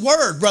me to the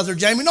Word, Brother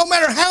Jamie, no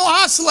matter how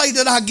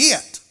isolated I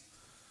get.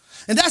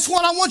 And that's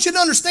what I want you to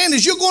understand,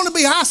 is you're going to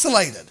be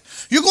isolated.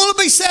 You're going to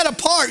be set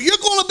apart. You're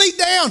going to be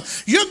down.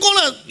 You're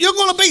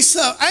going to be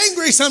so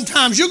angry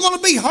sometimes. You're going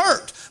to be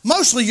hurt.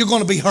 Mostly you're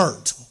going to be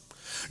hurt.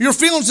 Your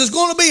feelings is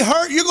going to be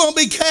hurt. You're going to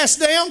be cast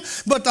down.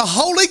 But the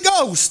Holy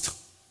Ghost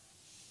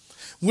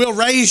will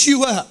raise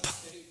you up.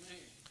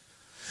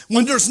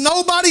 When there's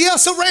nobody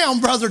else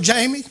around, Brother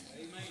Jamie.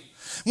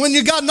 When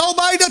you got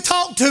nobody to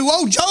talk to.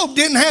 Oh, Job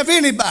didn't have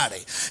anybody.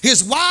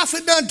 His wife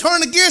had done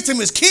turned against him.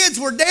 His kids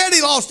were dead.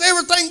 He lost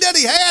everything that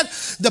he had.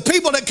 The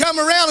people that come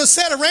around and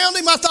sat around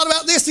him, I thought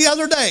about this the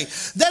other day.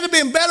 They'd have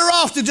been better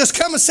off to just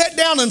come and sit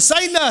down and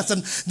say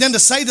nothing than to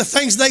say the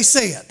things they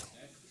said.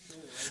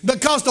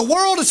 Because the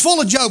world is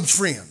full of Job's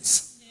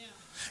friends.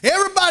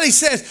 Everybody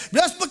says,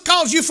 just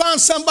because you find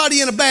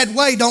somebody in a bad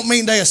way don't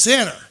mean they're a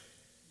sinner.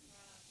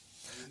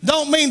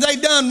 Don't mean they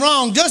done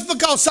wrong. Just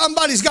because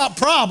somebody's got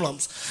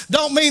problems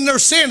don't mean they're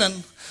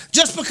sinning.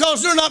 Just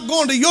because they're not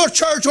going to your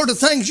church or the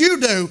things you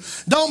do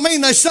don't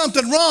mean there's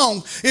something wrong.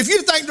 If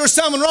you think there's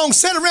something wrong,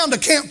 sit around the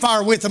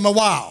campfire with them a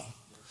while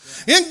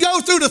and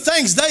go through the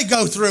things they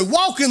go through.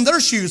 Walk in their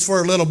shoes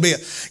for a little bit.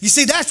 You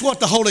see, that's what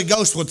the Holy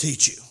Ghost will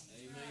teach you.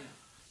 Amen.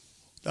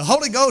 The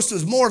Holy Ghost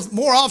is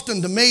more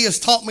often to me has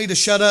taught me to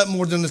shut up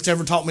more than it's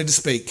ever taught me to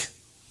speak.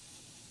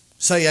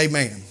 Say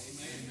amen.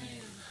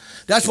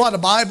 That's why the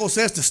Bible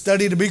says to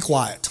study to be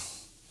quiet.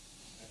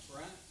 That's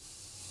right.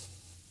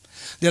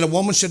 That a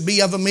woman should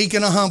be of a meek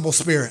and a humble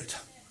spirit.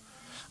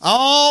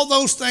 All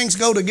those things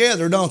go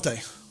together, don't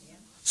they?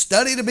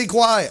 Study to be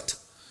quiet.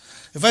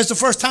 If that's the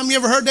first time you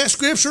ever heard that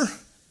scripture,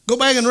 go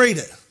back and read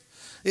it.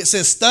 It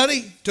says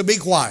study to be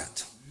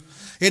quiet.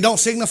 It don't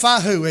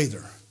signify who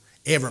either.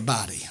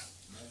 Everybody.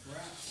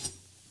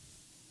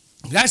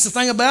 That's the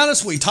thing about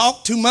us. We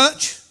talk too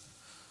much.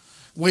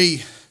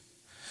 We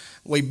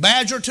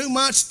badger too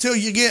much till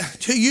you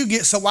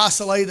get so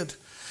isolated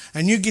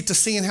and you get to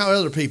seeing how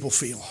other people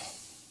feel.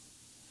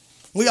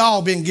 We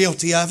all been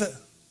guilty of it.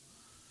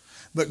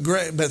 But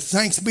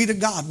thanks be to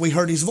God, we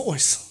heard His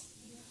voice.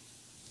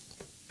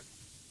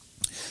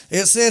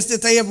 It says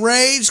that they have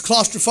rage,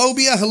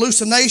 claustrophobia,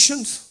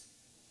 hallucinations.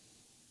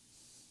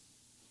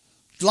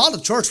 A lot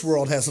of church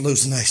world has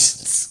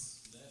hallucinations.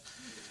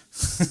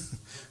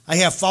 They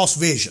have false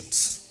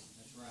visions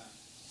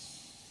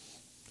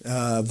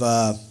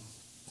of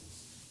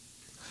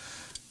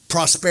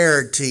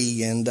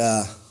prosperity and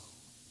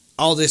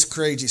all this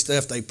crazy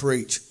stuff they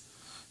preach.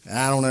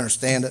 I don't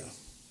understand it.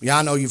 Yeah,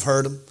 I know you've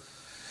heard them.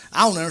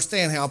 I don't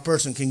understand how a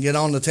person can get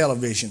on the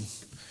television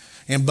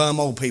and bum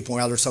old people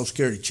out of their Social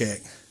Security check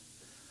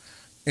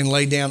and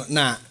lay down at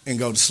night and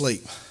go to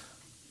sleep.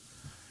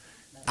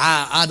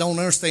 I don't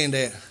understand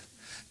that.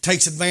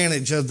 Takes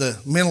advantage of the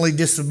mentally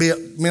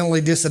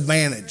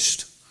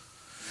disadvantaged,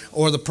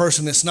 or the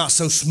person that's not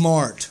so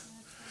smart,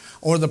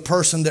 or the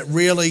person that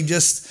really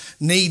just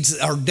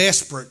are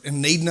desperate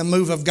and needing a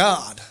move of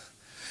God.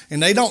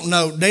 And they don't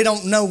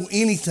know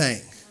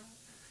anything.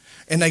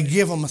 And they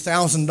give them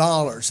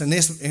 $1,000.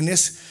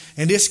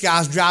 And this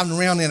guy's driving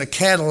around in a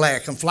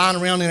Cadillac and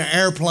flying around in an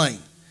airplane.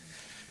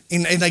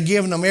 And they're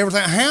giving them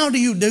everything. How do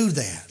you do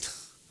that?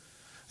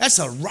 That's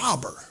a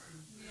robber.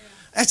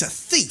 That's a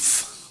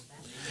thief.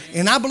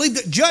 And I believe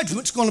that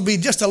judgment's going to be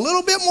just a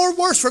little bit more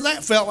worse for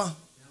that fella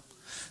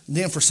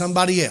than for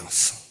somebody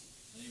else.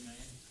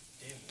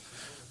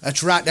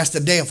 That's right. That's the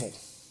devil.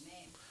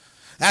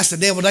 That's the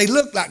devil. They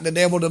look like the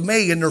devil to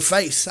me in their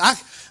face. I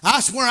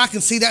swear I can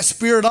see that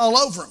spirit all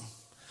over them.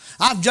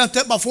 I've jumped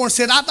up before and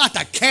said, I'd like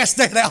to cast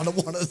that out of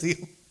one of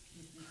them.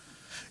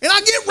 And I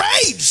get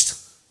raged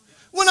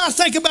when I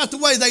think about the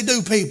way they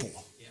do people.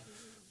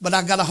 But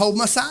I got to hold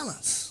my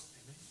silence.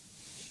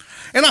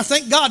 And I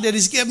thank God that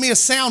He's given me a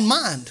sound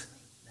mind.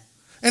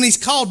 And He's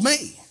called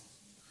me.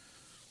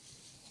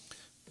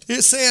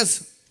 It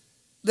says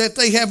that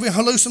they have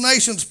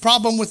hallucinations,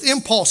 problem with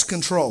impulse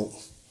control.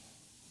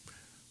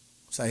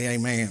 Say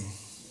amen.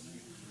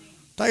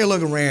 Take a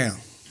look around.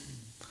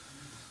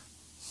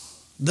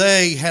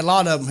 A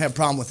lot of them have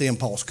problem with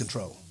impulse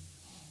control.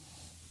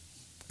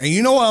 And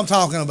you know what I'm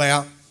talking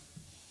about.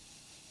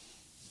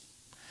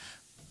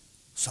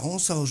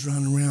 So-and-so's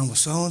running around with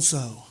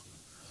so-and-so.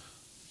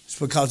 It's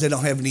because they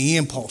don't have any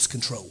impulse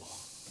control.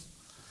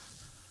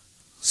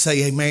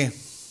 Say amen.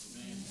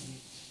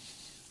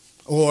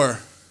 Or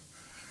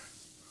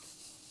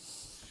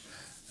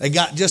they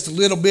got just a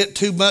little bit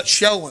too much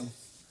showing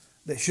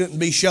that shouldn't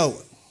be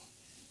showing.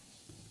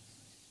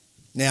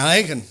 Now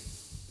they can,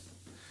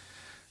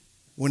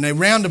 when they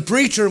round the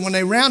preacher, when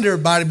they round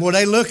everybody, boy,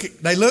 they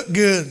look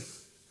good.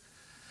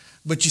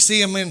 But you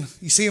see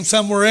them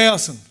somewhere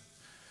else, and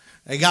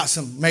they got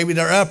maybe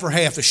their upper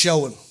half is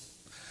showing,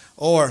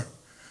 or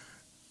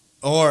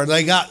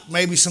they got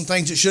maybe some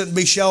things that shouldn't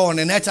be showing.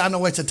 And I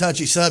know it's a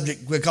touchy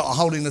subject because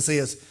holiness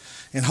is,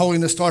 and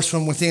holiness starts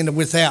from within to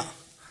without.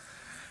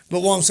 But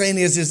what I'm saying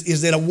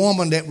is that a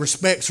woman that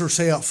respects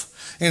herself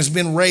and has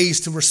been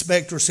raised to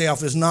respect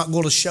herself is not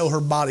going to show her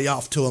body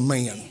off to a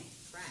man.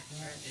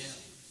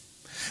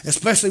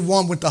 Especially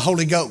one with the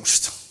Holy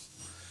Ghost.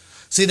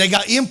 See, they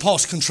got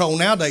impulse control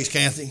nowadays,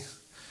 Kathy.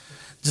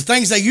 The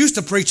things they used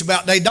to preach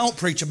about, they don't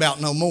preach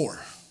about no more.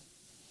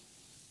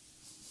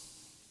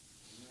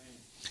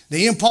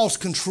 The impulse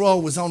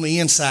control was on the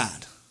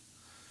inside.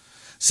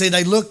 See,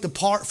 they looked the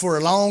part for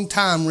a long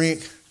time,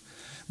 Rick,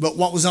 but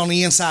what was on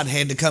the inside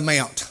had to come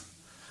out.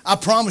 I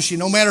promise you,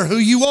 no matter who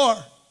you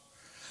are,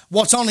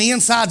 what's on the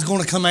inside is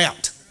going to come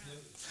out.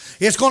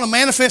 It's going to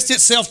manifest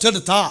itself to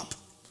the top.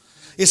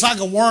 It's like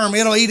a worm.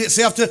 It'll eat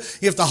itself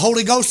if the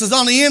Holy Ghost is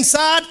on the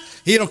inside,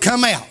 it'll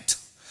come out.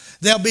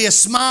 There'll be a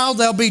smile,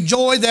 there'll be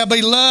joy, there'll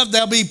be love,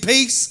 there'll be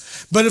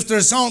peace. But if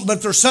there's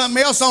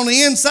something else on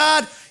the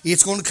inside,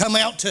 it's going to come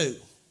out too.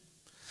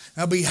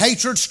 There'll be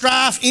hatred,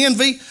 strife,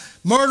 envy,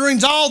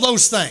 murderings, all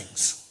those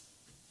things.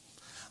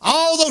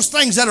 All those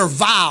things that are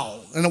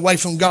vile and away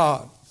from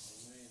God.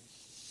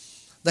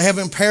 They have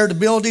impaired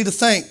ability to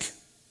think.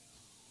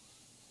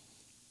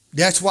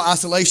 That's what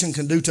isolation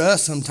can do to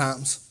us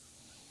sometimes.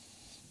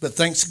 But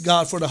thanks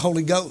God for the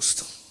Holy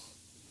Ghost.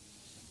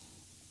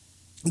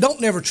 Don't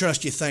never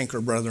trust your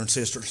thinker, brother and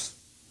sisters.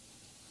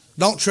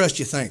 Don't trust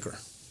your thinker.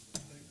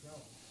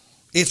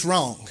 It's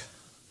wrong.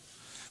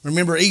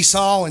 Remember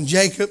Esau and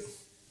Jacob?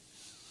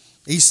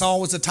 Esau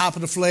was the top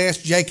of the flesh.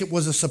 Jacob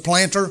was a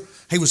supplanter.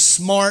 He was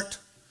smart.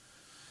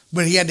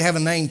 But he had to have a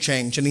name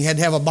change, and he had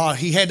to have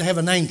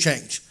a name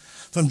change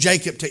from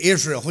Jacob to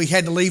Israel. He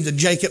had to leave the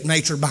Jacob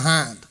nature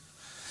behind.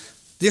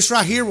 This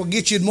right here will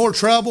get you in more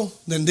trouble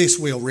than this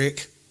will,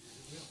 Rick.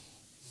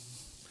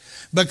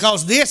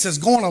 Because this is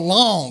going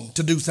along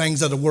to do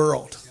things of the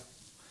world.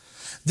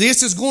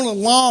 This is going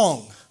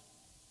along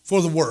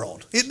for the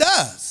world. It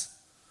does.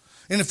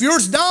 And if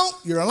yours don't,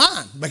 you're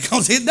lying,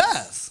 because it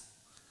does.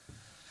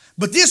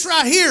 But this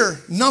right here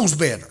knows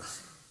better.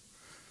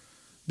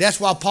 That's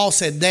why Paul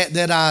said,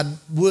 that I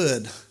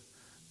would,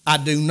 I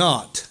do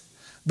not.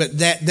 But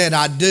that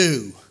I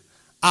do,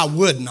 I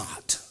would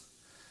not.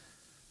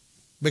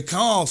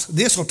 Because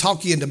this will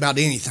talk you into about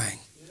anything.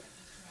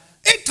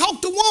 It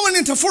talked the woman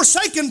into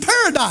forsaken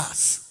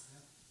paradise.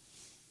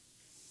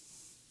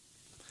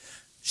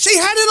 She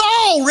had it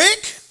all,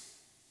 Rick.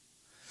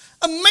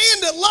 A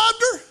man that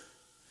loved her.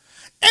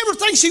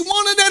 Everything she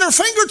wanted at her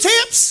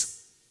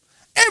fingertips.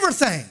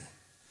 Everything.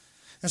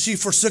 And she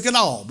forsook it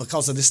all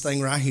because of this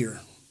thing right here.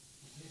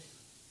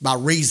 By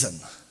reason,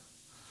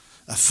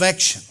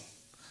 affection,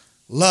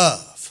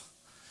 love,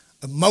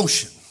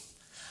 emotion.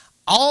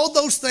 All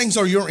those things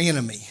are your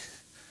enemy.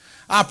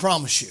 I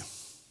promise you.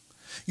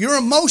 Your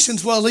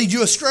emotions will lead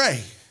you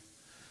astray.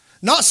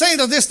 Not saying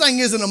that this thing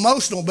isn't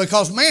emotional,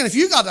 because, man, if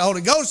you got the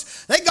Holy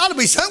Ghost, there got to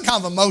be some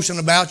kind of emotion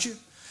about you.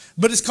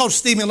 But it's called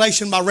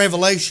stimulation by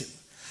revelation.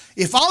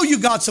 If all you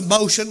got's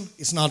emotion,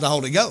 it's not the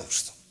Holy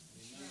Ghost.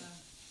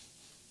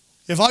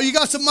 If all you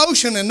got's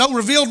emotion and no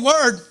revealed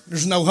word,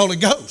 there's no Holy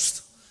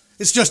Ghost.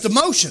 It's just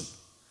emotion.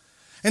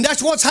 And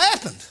that's what's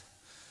happened.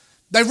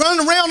 They run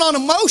around on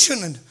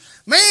emotion, and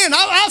man,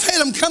 I've had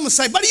them come and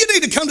say, buddy, you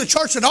need to come to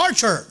church at our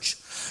church.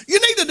 You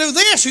need to do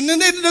this and you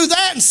need to do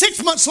that. And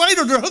 6 months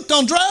later, they're hooked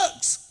on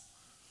drugs.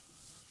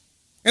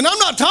 And I'm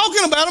not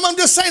talking about them. I'm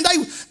just saying they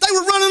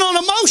were running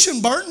on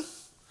emotion, Burton.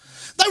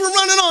 They were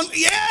running on,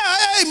 yeah,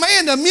 hey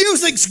man, the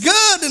music's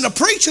good and the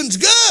preaching's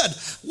good.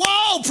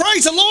 Wow,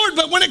 praise the Lord.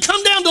 But when it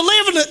come down to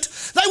living it,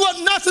 there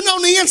wasn't nothing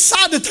on the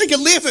inside that they could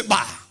live it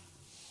by.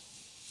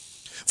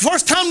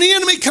 First time the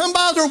enemy come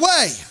by their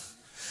way,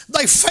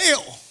 they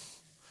fell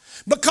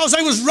because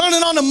they was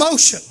running on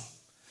emotion.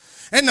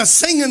 And the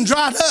singing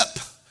dried up.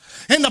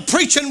 And the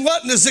preaching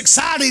wasn't as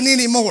exciting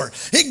anymore.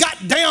 It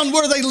got down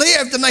where they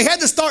lived, and they had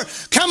to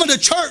start coming to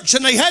church,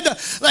 and they had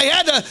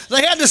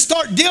to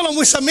start dealing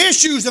with some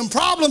issues and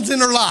problems in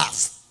their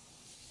life.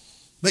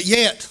 But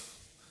yet,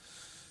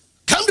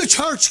 come to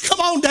church, come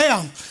on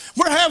down.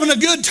 We're having a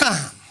good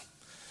time.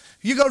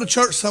 You go to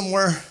church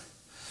somewhere,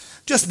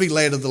 just be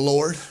led of the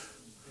Lord.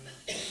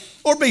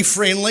 Or be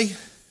friendly.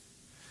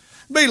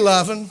 Be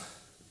loving.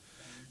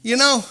 You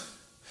know,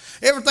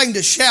 everything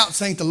that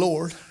shouts ain't the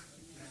Lord.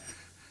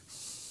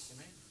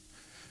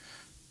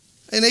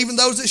 And even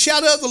those that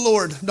shout of the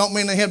Lord don't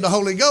mean they have the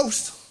Holy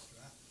Ghost.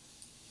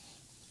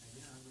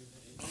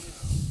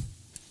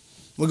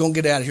 We're going to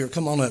get out of here.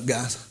 Come on up,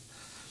 guys.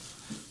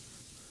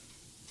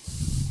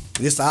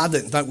 This I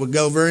didn't think would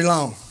go very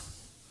long.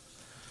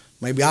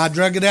 Maybe I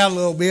drug it out a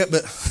little bit,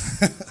 but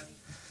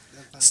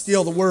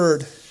still the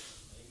word.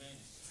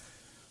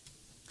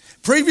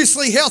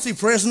 Previously healthy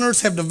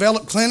prisoners have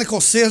developed clinical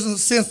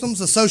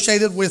symptoms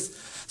associated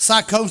with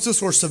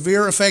psychosis or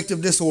severe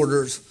affective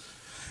disorders,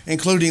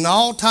 including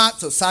all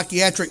types of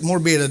psychiatric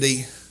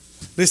morbidity.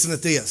 Listen to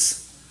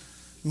this.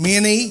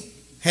 Many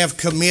have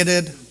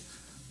committed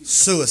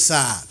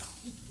suicide.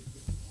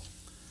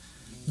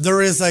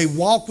 There is a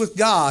walk with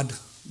God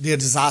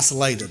that is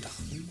isolated,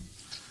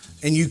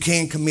 and you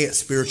can commit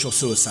spiritual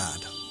suicide.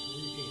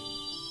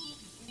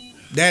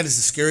 That is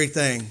a scary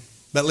thing,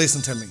 but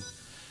listen to me.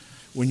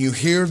 When you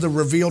hear the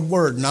revealed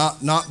word,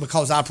 not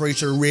because I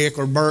preach or Rick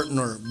or Burton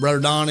or Brother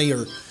Donnie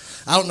or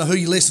I don't know who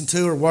you listen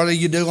to or what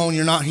you do on,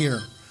 you're not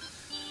here.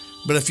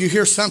 But if you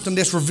hear something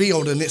that's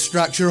revealed and it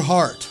strikes your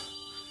heart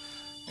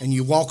and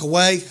you walk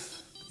away,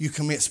 you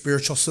commit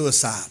spiritual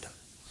suicide.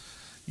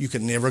 You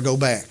can never go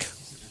back.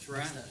 That's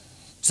right.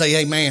 Say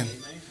amen.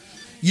 Amen.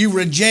 You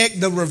reject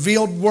the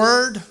revealed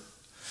word.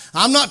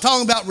 I'm not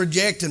talking about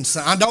rejecting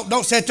something.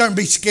 Don't sit there and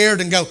be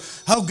scared and go,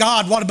 oh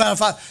God, what about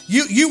if I...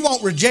 You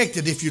won't reject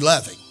it if you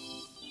love him.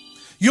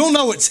 You'll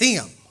know it's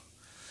him.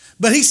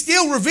 But he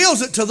still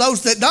reveals it to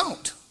those that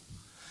don't.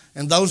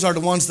 And those are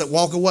the ones that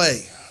walk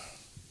away.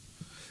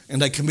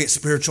 And they commit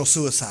spiritual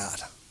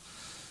suicide.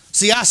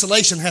 See,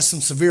 isolation has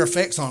some severe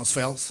effects on us,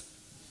 fellas.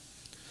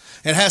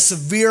 It has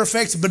severe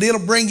effects, but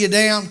it'll bring you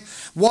down.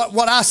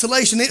 What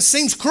isolation? It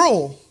seems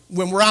cruel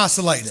when we're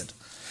isolated.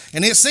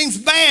 And it seems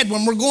bad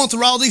when we're going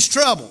through all these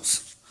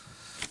troubles.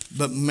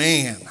 But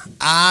man,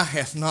 eye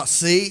hath not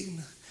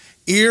seen,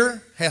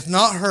 ear hath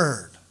not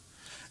heard,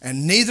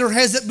 and neither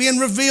has it been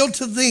revealed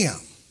to them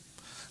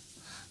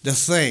the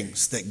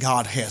things that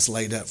God has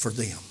laid up for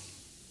them.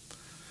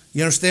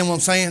 You understand what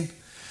I'm saying?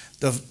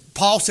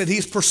 Paul said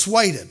he's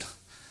persuaded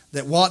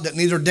that that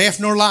neither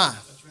death nor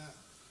life,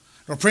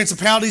 or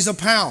principalities or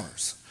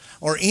powers,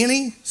 or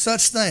any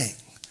such thing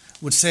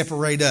would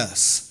separate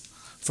us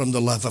from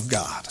the love of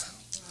God.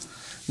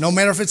 No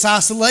matter if it's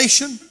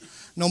isolation,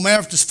 no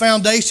matter if this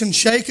foundation's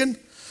shaken,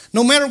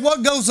 no matter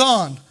what goes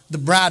on, the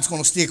bride's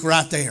going to stick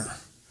right there.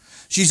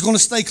 She's going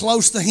to stay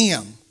close to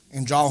him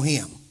and draw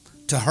him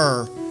to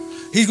her.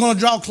 He's going to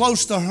draw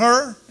close to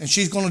her, and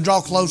she's going to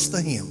draw close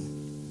to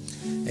him.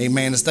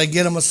 Amen. As they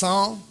get them a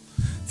song,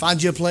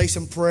 find you a place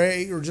and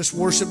pray or just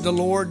worship the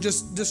Lord.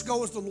 Just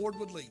go as the Lord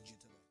would lead you.